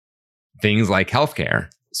to things like healthcare.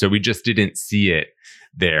 So we just didn't see it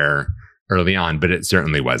there early on, but it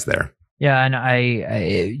certainly was there. Yeah, and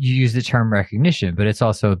you use the term recognition, but it's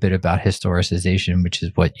also a bit about historicization, which is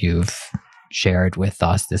what you've shared with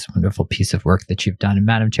us, this wonderful piece of work that you've done. And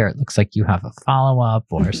Madam Chair, it looks like you have a follow-up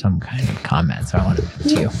or some kind of comment, so I want to put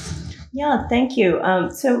it to you. Yeah, thank you.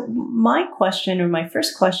 So my question, or my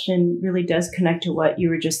first question, really does connect to what you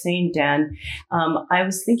were just saying, Dan. I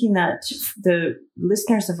was thinking that the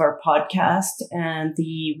listeners of our podcast and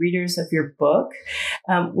the readers of your book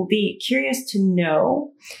will be curious to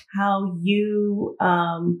know how you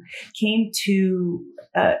came to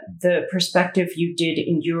the perspective you did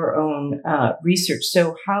in your own research.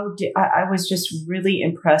 So I was just really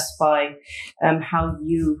impressed by how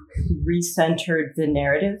you recentered the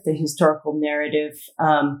narrative, the historical narrative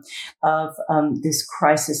of this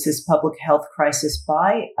crisis, this public health crisis,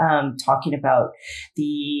 by talking about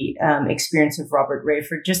the experience of Robert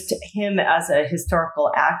Rayford, just him as a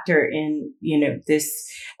historical actor in, this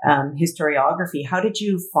historiography. How did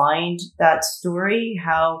you find that story?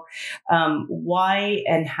 Why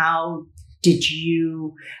and how did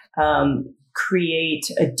you create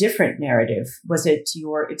a different narrative? Was it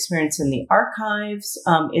your experience in the archives?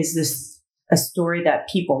 Is this a story that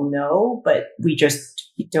people know, but we just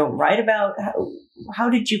don't write about? How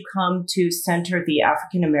did you come to center the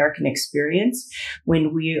African American experience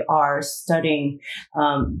when we are studying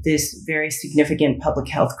this very significant public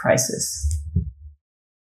health crisis?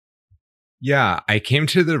 Yeah, I came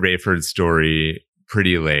to the Rayford story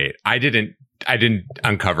pretty late. I didn't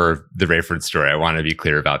uncover the Rayford story. I want to be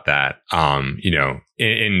clear about that.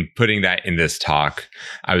 In putting that in this talk,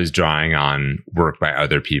 I was drawing on work by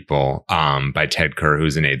other people, by Ted Kerr,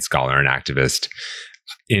 who's an AIDS scholar and activist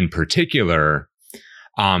in particular.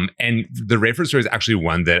 And the Rayford story is actually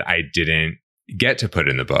one that I didn't get to put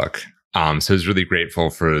in the book. So I was really grateful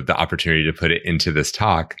for the opportunity to put it into this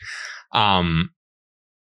talk.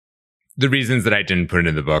 The reasons that I didn't put it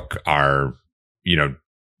in the book are,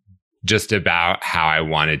 just about how I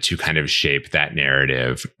wanted to kind of shape that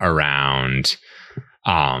narrative around,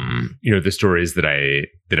 the stories that I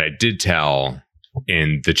did tell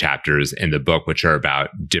in the chapters in the book, which are about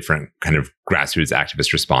different kind of grassroots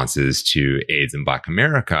activist responses to AIDS in Black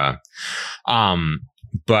America.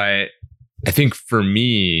 But I think for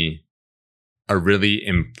me, a really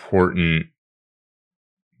important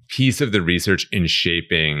piece of the research in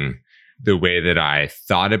shaping the way that I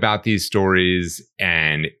thought about these stories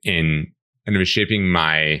and in kind of shaping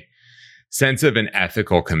my sense of an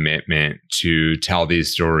ethical commitment to tell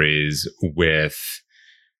these stories with,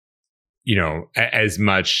 as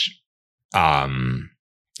much,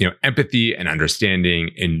 empathy and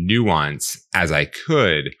understanding and nuance as I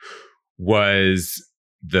could, was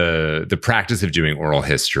the practice of doing oral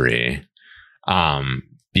history.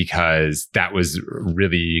 Because that was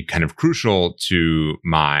really kind of crucial to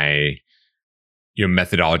my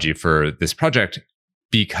methodology for this project,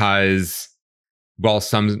 because while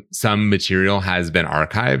some material has been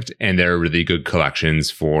archived, and there are really good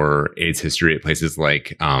collections for AIDS history at places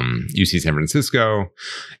like UC San Francisco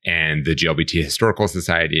and the GLBT Historical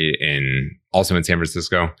Society also in San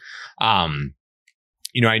Francisco. I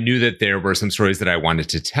knew that there were some stories that I wanted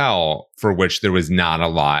to tell for which there was not a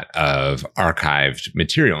lot of archived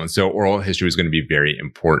material. And so oral history was going to be very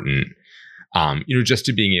important, just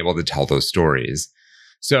to being able to tell those stories.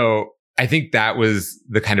 So I think that was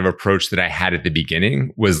the kind of approach that I had at the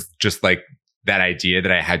beginning, was just like that idea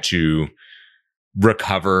that I had to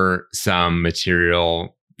recover some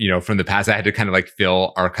material, from the past. I had to kind of like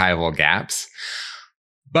fill archival gaps.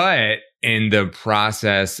 But in the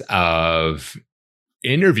process of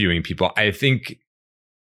interviewing people, I think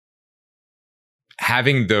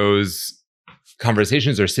having those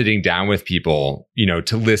conversations or sitting down with people,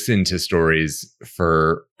 to listen to stories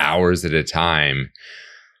for hours at a time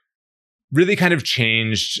really kind of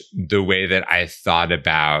changed the way that I thought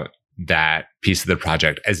about that piece of the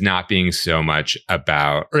project as not being so much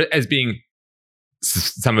about, or as being,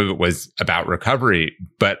 some of it was about recovery,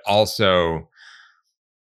 but also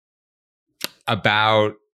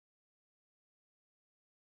about,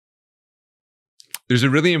 there's a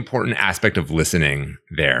really important aspect of listening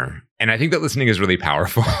there. And I think that listening is really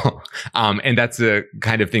powerful. And that's the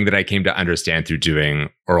kind of thing that I came to understand through doing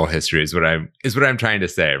oral history is what I'm trying to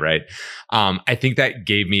say, right? I think that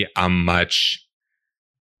gave me a much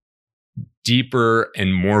deeper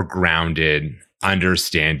and more grounded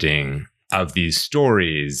understanding of these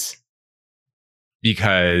stories,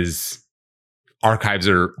 because archives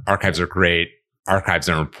are great. Archives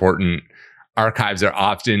are important. Archives are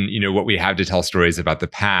often, what we have to tell stories about the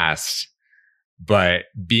past, but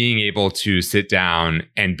being able to sit down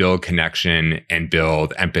and build connection and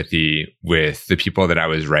build empathy with the people that I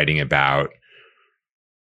was writing about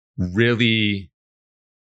really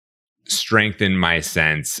strengthened my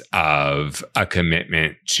sense of a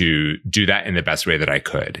commitment to do that in the best way that I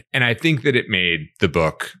could. And I think that it made the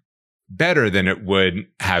book better than it would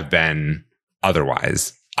have been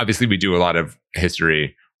otherwise. Obviously, we do a lot of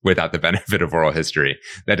history without the benefit of oral history.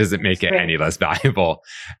 That doesn't make it any less valuable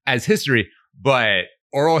as history. But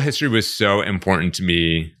oral history was so important to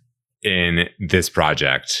me in this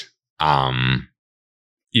project. Not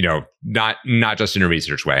just in a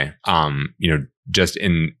research way, just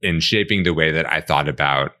in shaping the way that I thought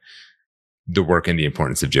about the work and the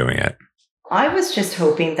importance of doing it. I was just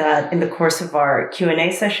hoping that in the course of our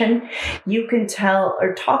Q&A session, you can tell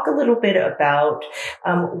or talk a little bit about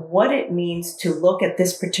what it means to look at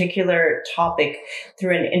this particular topic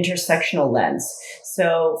through an intersectional lens.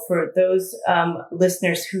 So for those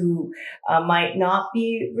listeners who might not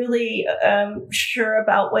be really sure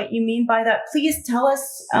about what you mean by that, please tell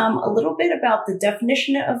us a little bit about the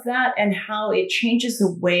definition of that and how it changes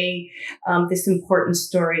the way this important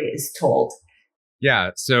story is told.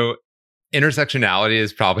 Yeah, so intersectionality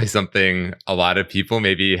is probably something a lot of people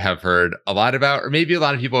maybe have heard a lot about, or maybe a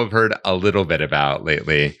lot of people have heard a little bit about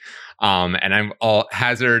lately. And I'll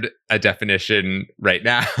hazard a definition right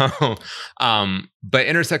now. But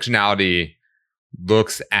intersectionality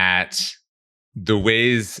looks at the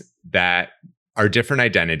ways that our different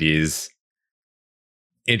identities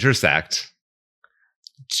intersect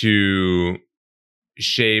to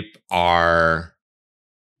shape our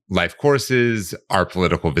life courses, our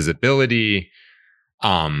political visibility,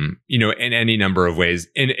 in any number of ways,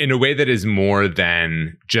 in a way that is more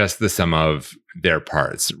than just the sum of their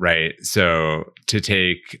parts, right? So to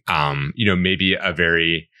take, maybe a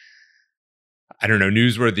very,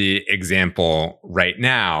 newsworthy example right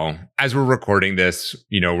now, as we're recording this,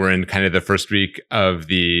 we're in kind of the first week of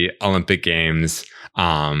the Olympic Games.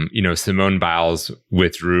 Simone Biles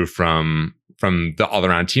withdrew from the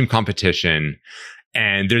all-around team competition.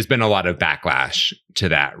 And there's been a lot of backlash to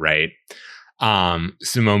that, right?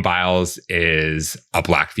 Simone Biles is a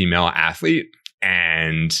Black female athlete,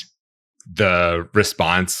 and the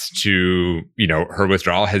response to, her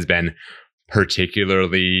withdrawal has been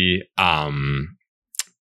particularly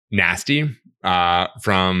nasty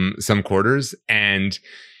from some quarters. And,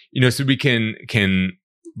 so we can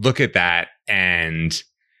look at that and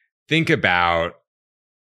think about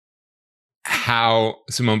how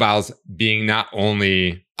Simone Biles, being not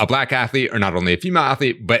only a Black athlete or not only a female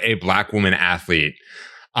athlete, but a Black woman athlete,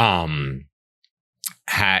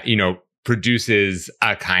 produces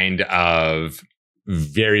a kind of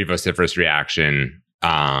very vociferous reaction,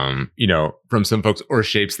 from some folks, or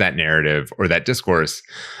shapes that narrative or that discourse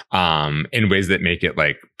in ways that make it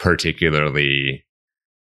like particularly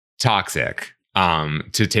toxic.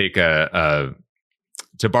 To take to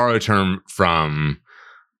borrow a term from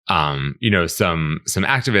some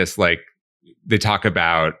activists, like they talk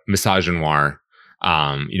about misogynoir,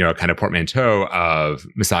 a kind of portmanteau of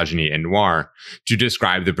misogyny and noir to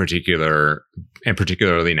describe the particular and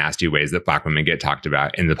particularly nasty ways that Black women get talked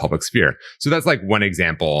about in the public sphere. So that's like one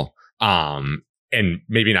example, and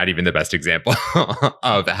maybe not even the best example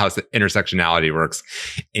of how intersectionality works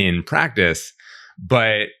in practice.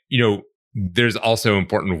 But, there's also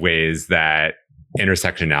important ways that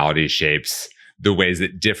intersectionality shapes the ways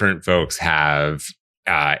that different folks have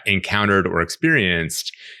encountered or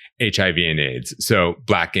experienced HIV and AIDS. So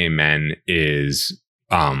Black gay men is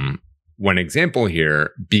one example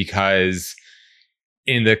here, because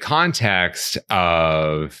in the context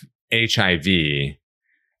of HIV,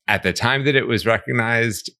 at the time that it was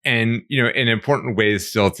recognized, and in important ways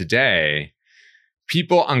still today,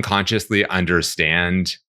 people unconsciously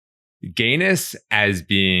understand gayness as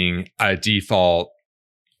being a default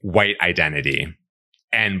white identity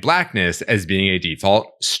and Blackness as being a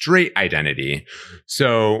default straight identity.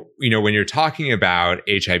 So, when you're talking about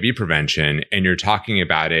HIV prevention and you're talking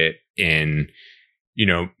about it in,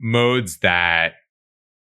 modes that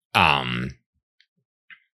kind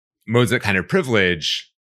of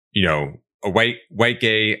privilege, a white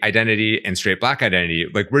gay identity and straight Black identity,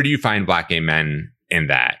 like where do you find Black gay men in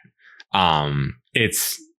that?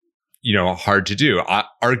 It's, hard to do.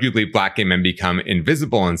 Arguably, Black gay men become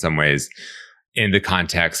invisible in some ways in the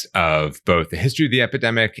context of both the history of the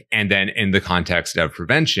epidemic and then in the context of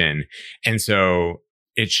prevention. And so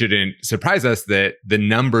it shouldn't surprise us that the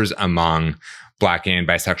numbers among Black and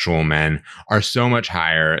bisexual men are so much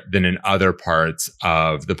higher than in other parts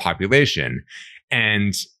of the population.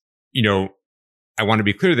 And, I want to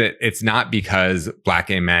be clear that it's not because Black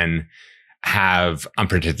gay men have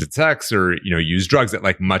unprotected sex or, use drugs at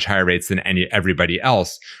like much higher rates than everybody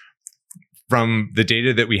else. From the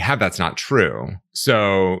data that we have, that's not true.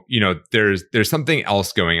 So, there's something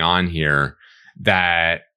else going on here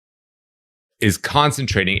that is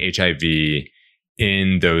concentrating HIV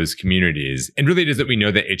in those communities. And really it is that we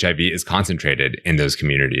know that HIV is concentrated in those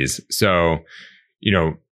communities. So,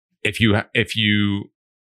 if you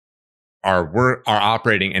are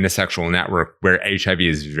operating in a sexual network where HIV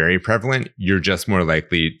is very prevalent, you're just more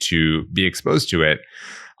likely to be exposed to it.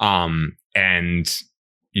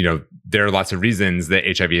 There are lots of reasons that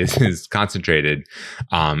HIV is concentrated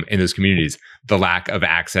in those communities. The lack of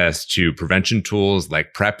access to prevention tools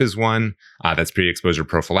like PrEP is one, that's pre-exposure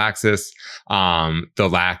prophylaxis. The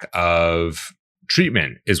lack of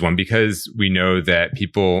treatment is one, because we know that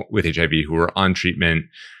people with HIV who are on treatment,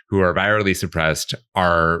 who are virally suppressed,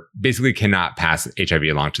 are basically cannot pass HIV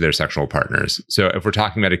along to their sexual partners. So if we're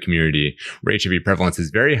talking about a community where HIV prevalence is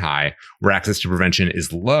very high, where access to prevention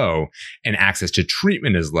is low and access to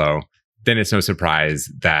treatment is low, then it's no surprise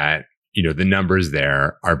that, the numbers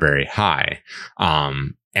there are very high.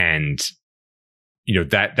 That's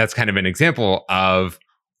kind of an example of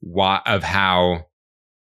how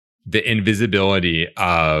the invisibility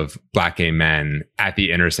of Black gay men at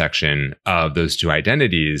the intersection of those two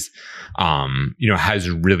identities, has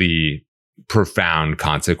really profound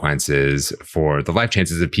consequences for the life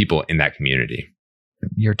chances of people in that community.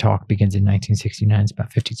 Your talk begins in 1969, it's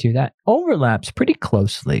about 52. That overlaps pretty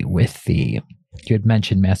closely with you had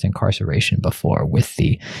mentioned mass incarceration before, with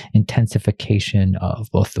the intensification of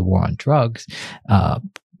both the war on drugs,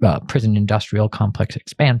 prison industrial complex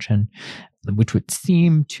expansion, which would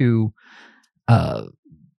seem to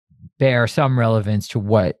bear some relevance to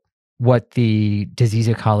what the disease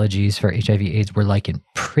ecologies for HIV/AIDS were like in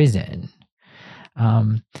prison.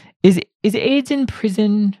 Is AIDS in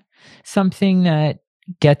prison something that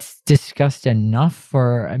gets discussed enough?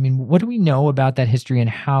 Or, what do we know about that history, and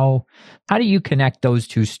how do you connect those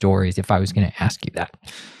two stories, if I was going to ask you that?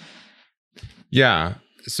 Yeah.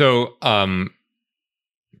 So,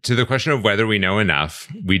 to the question of whether we know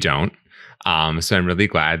enough, we don't. So I'm really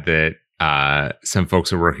glad that some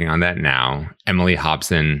folks are working on that now. Emily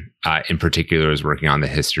Hobson, in particular, is working on the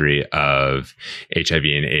history of HIV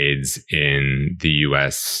and AIDS in the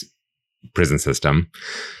U.S. prison system.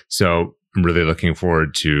 So I'm really looking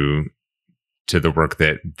forward to the work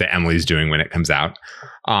that Emily's doing when it comes out.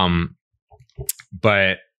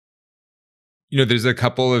 But there's a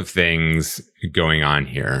couple of things going on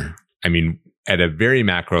here. At a very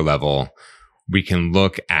macro level, we can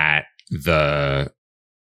look at the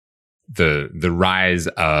rise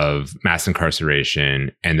of mass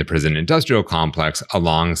incarceration and the prison industrial complex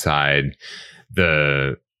alongside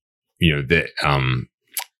the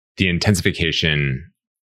intensification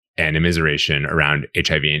and immiseration around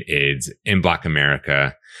HIV and AIDS in Black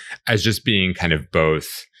America as just being kind of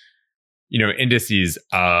both, indices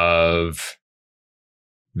of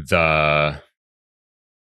the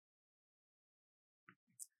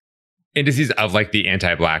indices of like the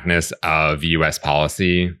anti-Blackness of U.S.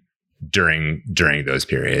 policy during those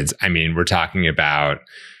periods. I mean, we're talking about,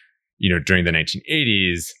 during the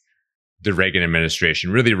 1980s, the Reagan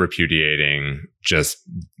administration really repudiating just,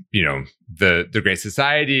 the Great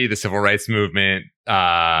Society, the Civil Rights Movement,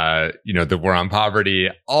 the war on poverty,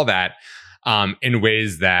 all that, in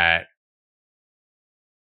ways that,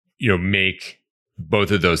 make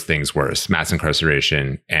both of those things worse: mass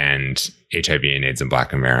incarceration and HIV and AIDS in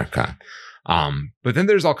Black America. But then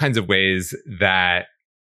there's all kinds of ways that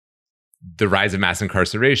the rise of mass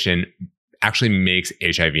incarceration actually makes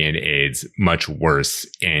HIV and AIDS much worse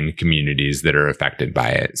in communities that are affected by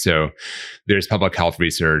it. So there's public health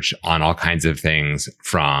research on all kinds of things,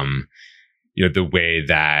 from the way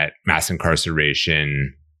that mass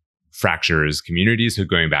incarceration fractures communities. So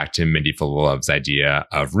going back to Mindy Fullalove's idea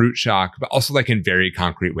of root shock, but also like in very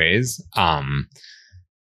concrete ways.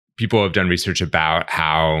 People have done research about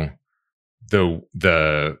how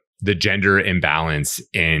the gender imbalance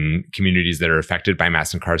in communities that are affected by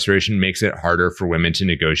mass incarceration makes it harder for women to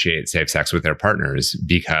negotiate safe sex with their partners,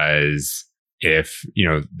 because if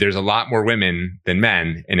there's a lot more women than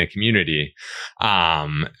men in a community,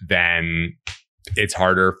 then it's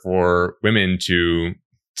harder for women to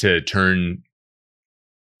turn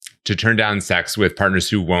down sex with partners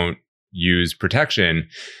who won't use protection,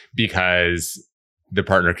 because the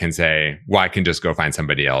partner can say, well, I can just go find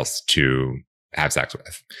somebody else to have sex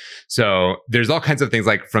with. So there's all kinds of things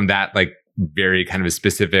like from that, like very kind of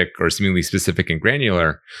specific or seemingly specific and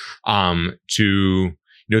granular, to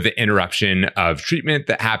the interruption of treatment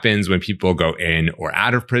that happens when people go in or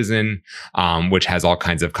out of prison, which has all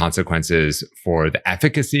kinds of consequences for the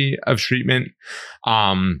efficacy of treatment.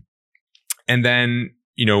 And then,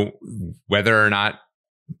 whether or not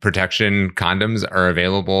protection condoms are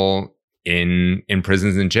available in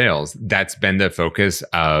prisons and jails. That's been the focus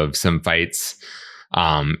of some fights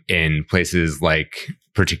in places like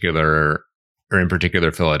in particular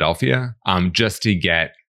Philadelphia, just to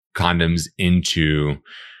get condoms into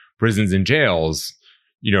prisons and jails,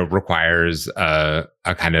 requires a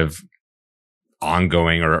kind of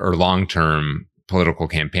ongoing or long-term political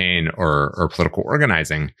campaign or political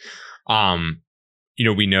organizing.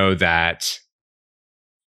 We know that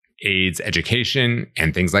AIDS education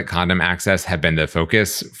and things like condom access have been the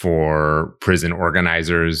focus for prison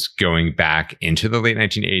organizers going back into the late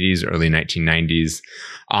 1980s, early 1990s.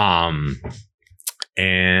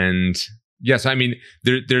 And yes, I mean,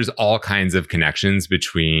 there's all kinds of connections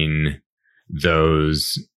between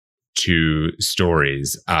those two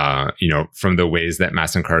stories, from the ways that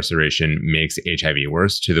mass incarceration makes HIV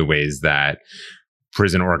worse to the ways that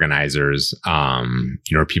prison organizers,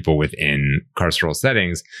 people within carceral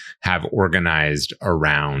settings have organized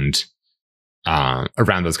around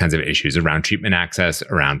those kinds of issues, around treatment access,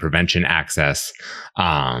 around prevention access,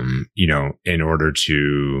 in order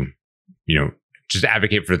to, just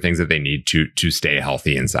advocate for the things that they need to stay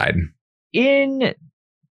healthy inside. In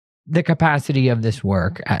the capacity of this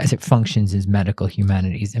work as it functions as medical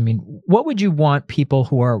humanities, I mean, what would you want people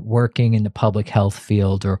who are working in the public health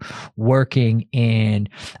field or working in,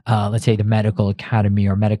 let's say, the medical academy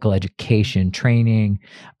or medical education, training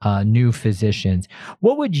new physicians,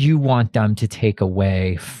 what would you want them to take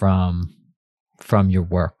away from your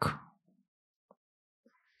work?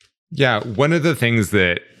 Yeah, one of the things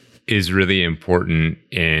that is really important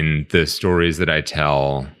in the stories that I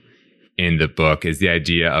tell in the book is the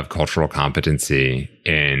idea of cultural competency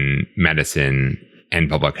in medicine and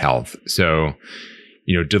public health. So,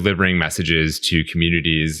 delivering messages to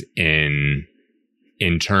communities in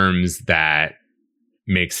terms that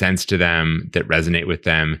make sense to them, that resonate with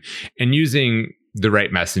them, and using the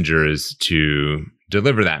right messengers to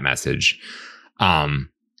deliver that message. I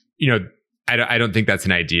don't think that's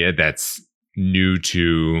an idea that's new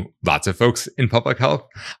to lots of folks in public health,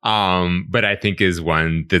 but I think is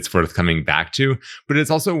one that's worth coming back to. But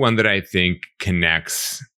it's also one that I think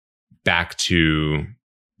connects back to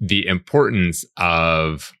the importance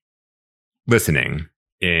of listening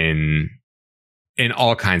in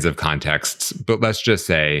all kinds of contexts, but let's just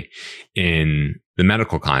say in the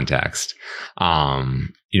medical context.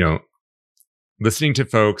 Listening to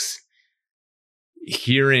folks,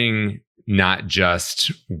 hearing not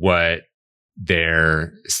just what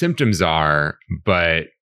their symptoms are, but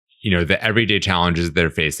the everyday challenges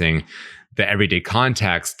they're facing, the everyday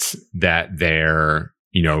contexts that they're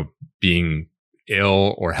being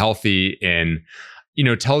ill or healthy in,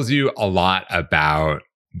 tells you a lot about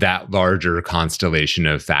that larger constellation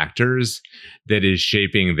of factors that is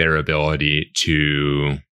shaping their ability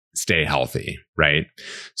to stay healthy, right?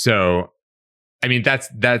 So I mean,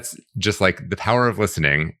 that's just like the power of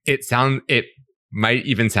listening. It might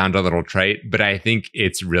even sound a little trite, but I think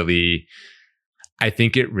it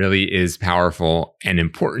really is powerful and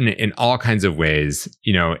important in all kinds of ways,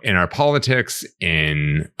 in our politics,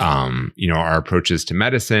 in, our approaches to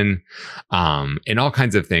medicine, in all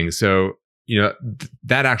kinds of things. So,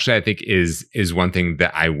 that actually, I think is one thing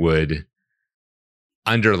that I would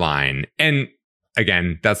underline. And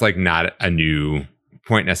again, that's like not a new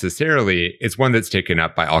point necessarily. It's one that's taken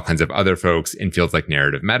up by all kinds of other folks in fields like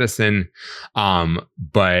narrative medicine.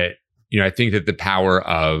 But, I think that the power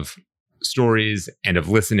of stories and of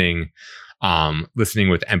listening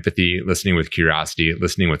with empathy, listening with curiosity,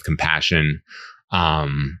 listening with compassion,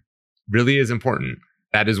 really is important.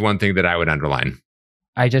 That is one thing that I would underline.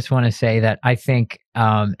 I just want to say that I think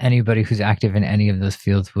anybody who's active in any of those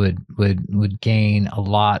fields would gain a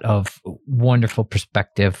lot of wonderful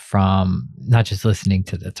perspective from not just listening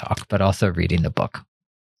to the talk, but also reading the book.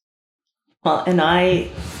 Well, and I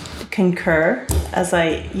concur, as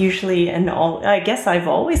I usually I guess I've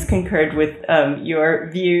always concurred with your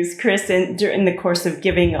views, Chris, during the course of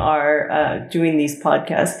giving our doing these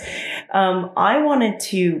podcasts. I wanted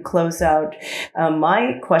to close out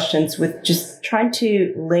my questions with just trying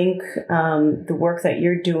to link the work that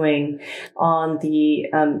you're doing on the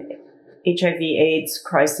HIV/AIDS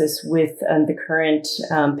crisis with the current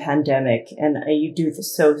pandemic. And you do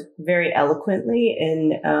this so very eloquently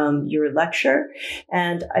in your lecture.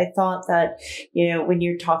 And I thought that, when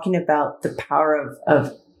you're talking about the power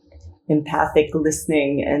of empathic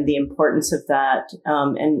listening and the importance of that,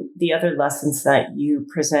 and the other lessons that you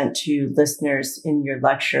present to listeners in your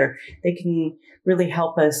lecture, they can really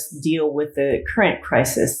help us deal with the current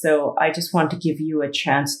crisis. So I just want to give you a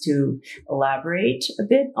chance to elaborate a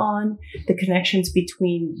bit on the connections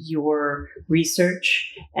between your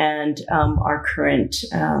research and our current,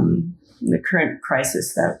 the current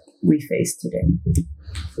crisis that we face today.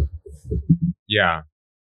 Yeah.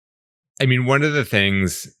 I mean, one of the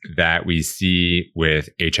things that we see with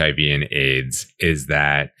HIV and AIDS is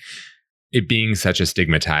that it being such a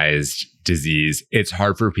stigmatized disease, it's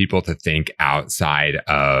hard for people to think outside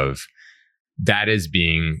of that as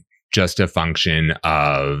being just a function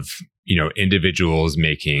of, individuals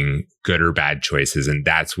making good or bad choices. And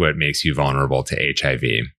that's what makes you vulnerable to HIV.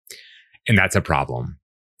 And that's a problem.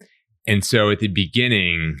 And so at the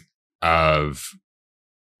beginning of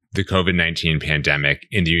the COVID-19 pandemic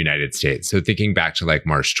in the United States, so thinking back to like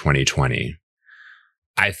March 2020,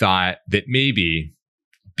 I thought that maybe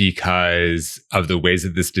because of the ways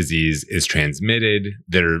that this disease is transmitted,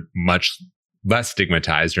 that are much less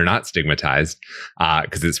stigmatized or not stigmatized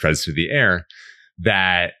because it spreads through the air,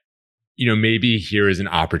 that, maybe here is an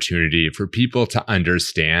opportunity for people to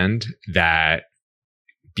understand that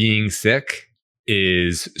being sick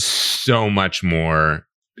is so much more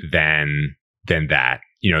than that,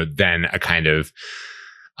 than a kind of,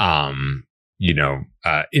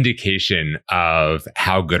 indication of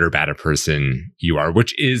how good or bad a person you are,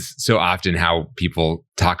 which is so often how people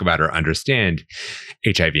talk about or understand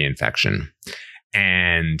HIV infection.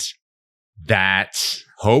 And that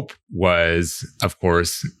hope was, of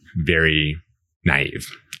course, very naive.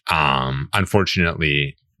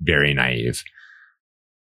 Unfortunately, very naive.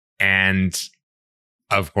 And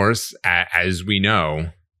of course, as we know,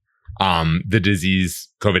 the disease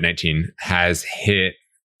COVID-19 has hit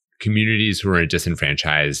communities who are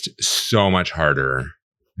disenfranchised so much harder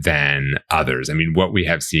than others. I mean, what we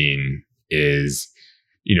have seen is,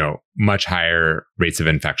 much higher rates of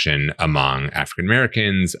infection among African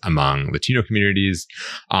Americans, among Latino communities,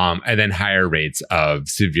 and then higher rates of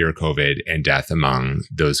severe COVID and death among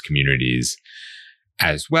those communities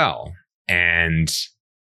as well. And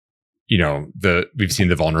we've seen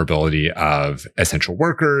the vulnerability of essential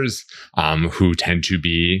workers who tend to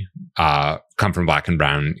be come from Black and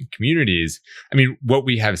brown communities. I mean, what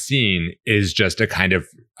we have seen is just a kind of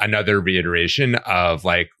another reiteration of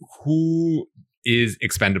like who is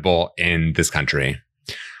expendable in this country.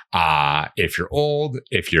 If you're old,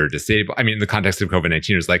 if you're disabled, I mean, in the context of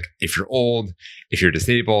COVID-19, it's like if you're old, if you're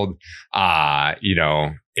disabled,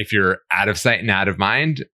 if you're out of sight and out of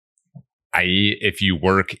mind, i.e., if you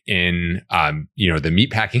work in, the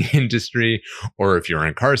meatpacking industry, or if you're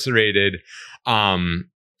incarcerated,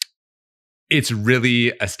 it's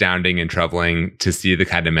really astounding and troubling to see the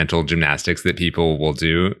kind of mental gymnastics that people will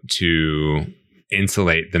do to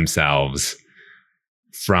insulate themselves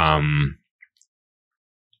from,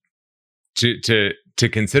 to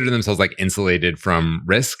consider themselves like insulated from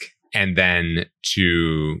risk, and then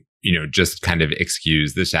to just kind of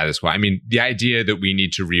excuse the status quo. I mean, the idea that we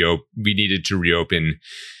needed to reopen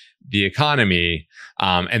the economy,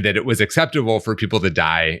 and that it was acceptable for people to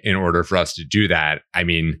die in order for us to do that. I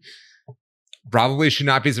mean, probably should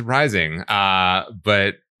not be surprising,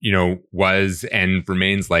 but was and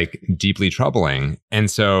remains like deeply troubling. And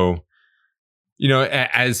so,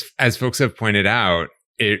 as folks have pointed out,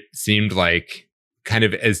 it seemed like kind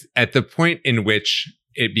of as at the point in which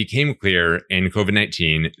it became clear in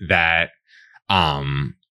COVID-19 that,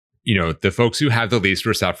 the folks who have the least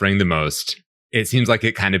were suffering the most. It seems like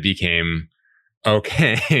it kind of became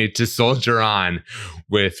okay to soldier on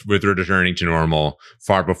with returning to normal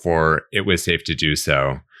far before it was safe to do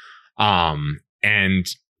so.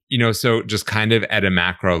 So just kind of at a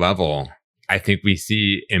macro level, I think we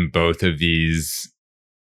see in both of these,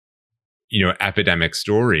 epidemic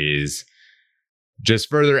stories, just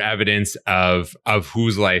further evidence of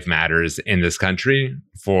whose life matters in this country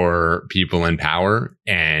for people in power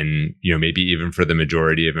and, maybe even for the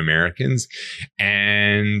majority of Americans,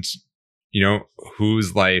 and,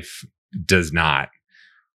 whose life does not.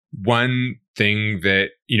 One thing that,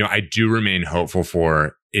 I do remain hopeful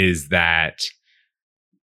for is that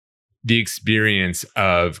the experience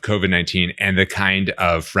of COVID-19 and the kind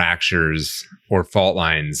of fractures or fault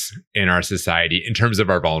lines in our society in terms of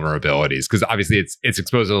our vulnerabilities, because obviously it's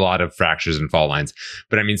exposed a lot of fractures and fault lines,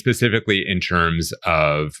 but I mean specifically in terms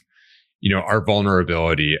of, our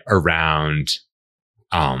vulnerability around,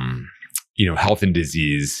 health and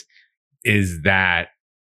disease, is that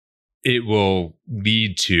it will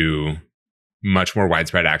lead to much more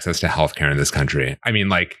widespread access to healthcare in this country. I mean,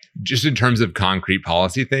 like, just in terms of concrete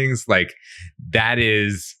policy things, like, that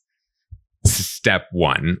is step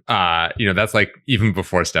one. That's like even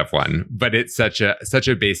before step one, but it's such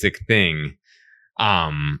a basic thing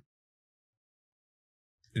that,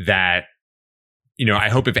 I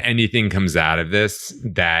hope if anything comes out of this,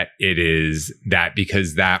 that it is that,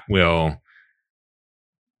 because that will,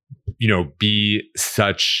 be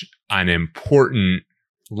such an important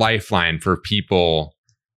lifeline for people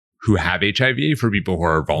who have HIV, for people who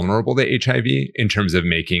are vulnerable to HIV, in terms of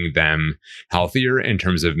making them healthier, in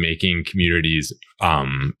terms of making communities,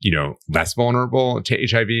 less vulnerable to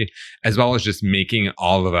HIV, as well as just making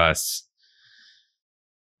all of us,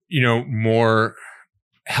 more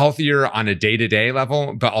healthier on a day-to-day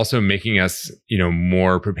level, but also making us,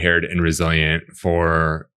 more prepared and resilient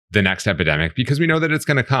for the next epidemic, because we know that it's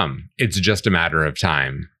going to come. It's just a matter of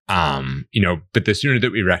time. But the sooner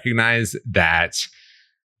that we recognize that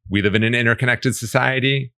we live in an interconnected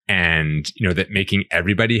society and, that making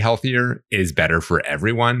everybody healthier is better for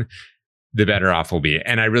everyone, the better off we'll be.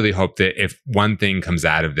 And I really hope that if one thing comes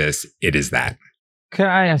out of this, it is that. Could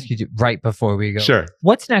I ask you right before we go? Sure.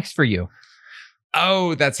 What's next for you?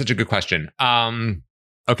 Oh, that's such a good question.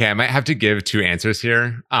 Okay, I might have to give two answers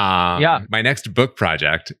here. Yeah. My next book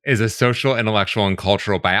project is a social, intellectual, and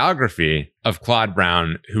cultural biography of Claude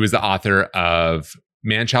Brown, who is the author of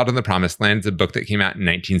Man, Child in the Promised Land. It's a book that came out in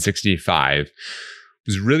 1965. It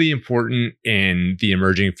was really important in the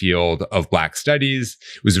emerging field of Black studies.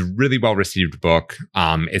 It was a really well-received book.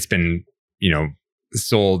 It's been,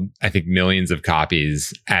 sold, I think, millions of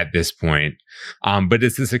copies at this point. But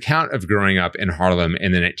it's this account of growing up in Harlem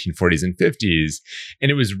in the 1940s and 50s. And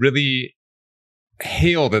it was really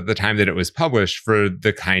hailed at the time that it was published for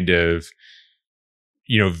the kind of,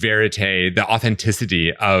 verite, the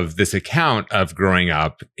authenticity of this account of growing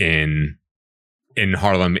up in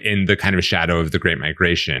Harlem in the kind of shadow of the Great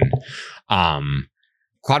Migration.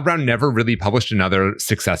 Claude Brown never really published another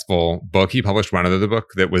successful book. He published one other book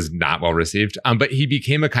that was not well received, but he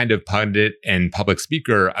became a kind of pundit and public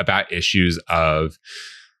speaker about issues of,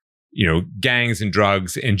 gangs and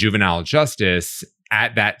drugs and juvenile justice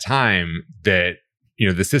at that time that,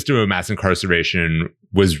 the system of mass incarceration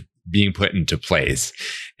was being put into place.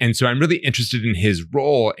 And so I'm really interested in his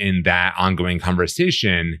role in that ongoing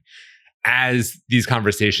conversation, as these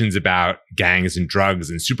conversations about gangs and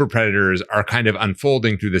drugs and super predators are kind of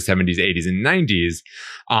unfolding through the 70s, 80s, and 90s.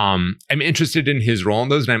 I'm interested in his role in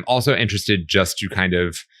those, and I'm also interested just to kind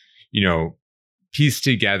of, piece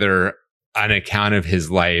together an account of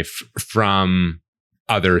his life from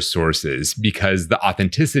other sources, because the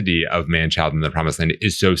authenticity of Man, Child in the Promised Land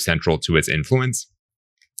is so central to its influence.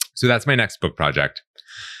 So that's my next book project.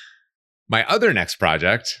 My other next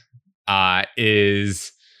project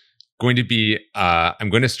is going to be, I'm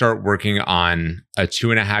going to start working on a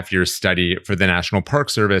 2.5-year study for the National Park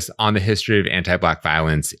Service on the history of anti-Black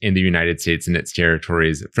violence in the United States and its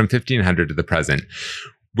territories from 1500 to the present,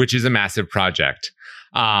 which is a massive project.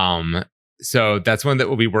 So that's one that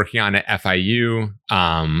we'll be working on at FIU.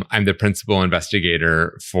 I'm the principal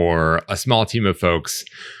investigator for a small team of folks,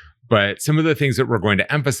 But some of the things that we're going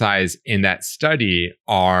to emphasize in that study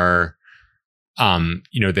are,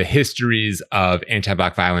 the histories of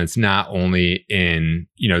anti-Black violence, not only in,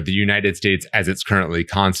 the United States as it's currently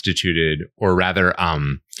constituted, or rather,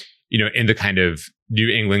 in the kind of New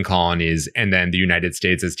England colonies, and then the United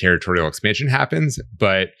States as territorial expansion happens,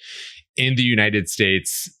 but in the United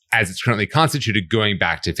States as it's currently constituted, going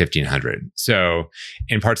back to 1500. So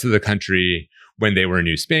in parts of the country when they were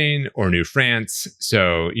New Spain or New France,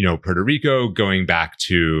 so, Puerto Rico, going back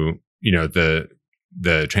to,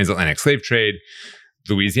 the transatlantic slave trade,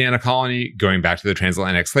 Louisiana colony, going back to the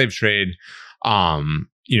transatlantic slave trade,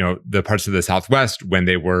 the parts of the Southwest when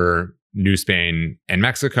they were New Spain and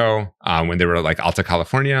Mexico, when they were like Alta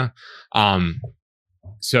California.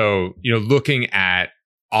 So, looking at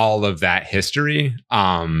all of that history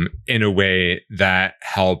in a way that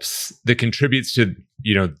contributes to,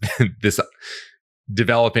 this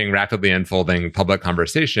developing, rapidly unfolding public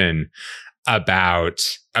conversation about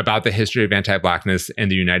the history of anti-Blackness in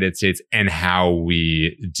the United States and how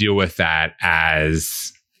we deal with that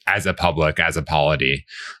as a public, as a polity,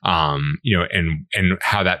 and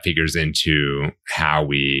how that figures into how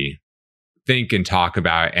we think and talk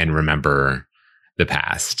about and remember the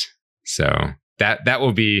past. So that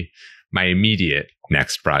will be my immediate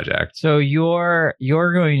next project. So you're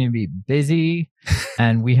going to be busy,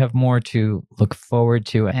 and we have more to look forward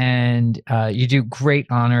to. And you do great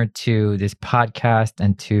honor to this podcast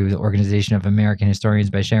and to the Organization of American Historians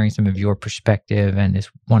by sharing some of your perspective and this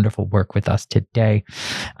wonderful work with us today.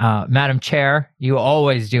 Madam Chair, you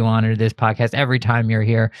always do honor this podcast every time you're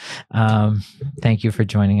here. Thank you for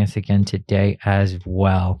joining us again today as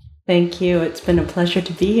well. Thank you. It's been a pleasure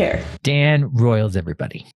to be here. Dan Royals,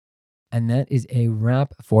 everybody. And that is a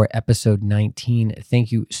wrap for episode 19.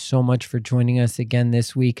 Thank you so much for joining us again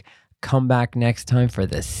this week. Come back next time for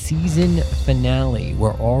the season finale.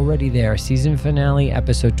 We're already there. Season finale,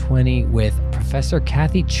 episode 20, with Professor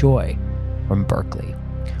Kathy Choi from Berkeley.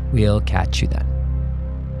 We'll catch you then.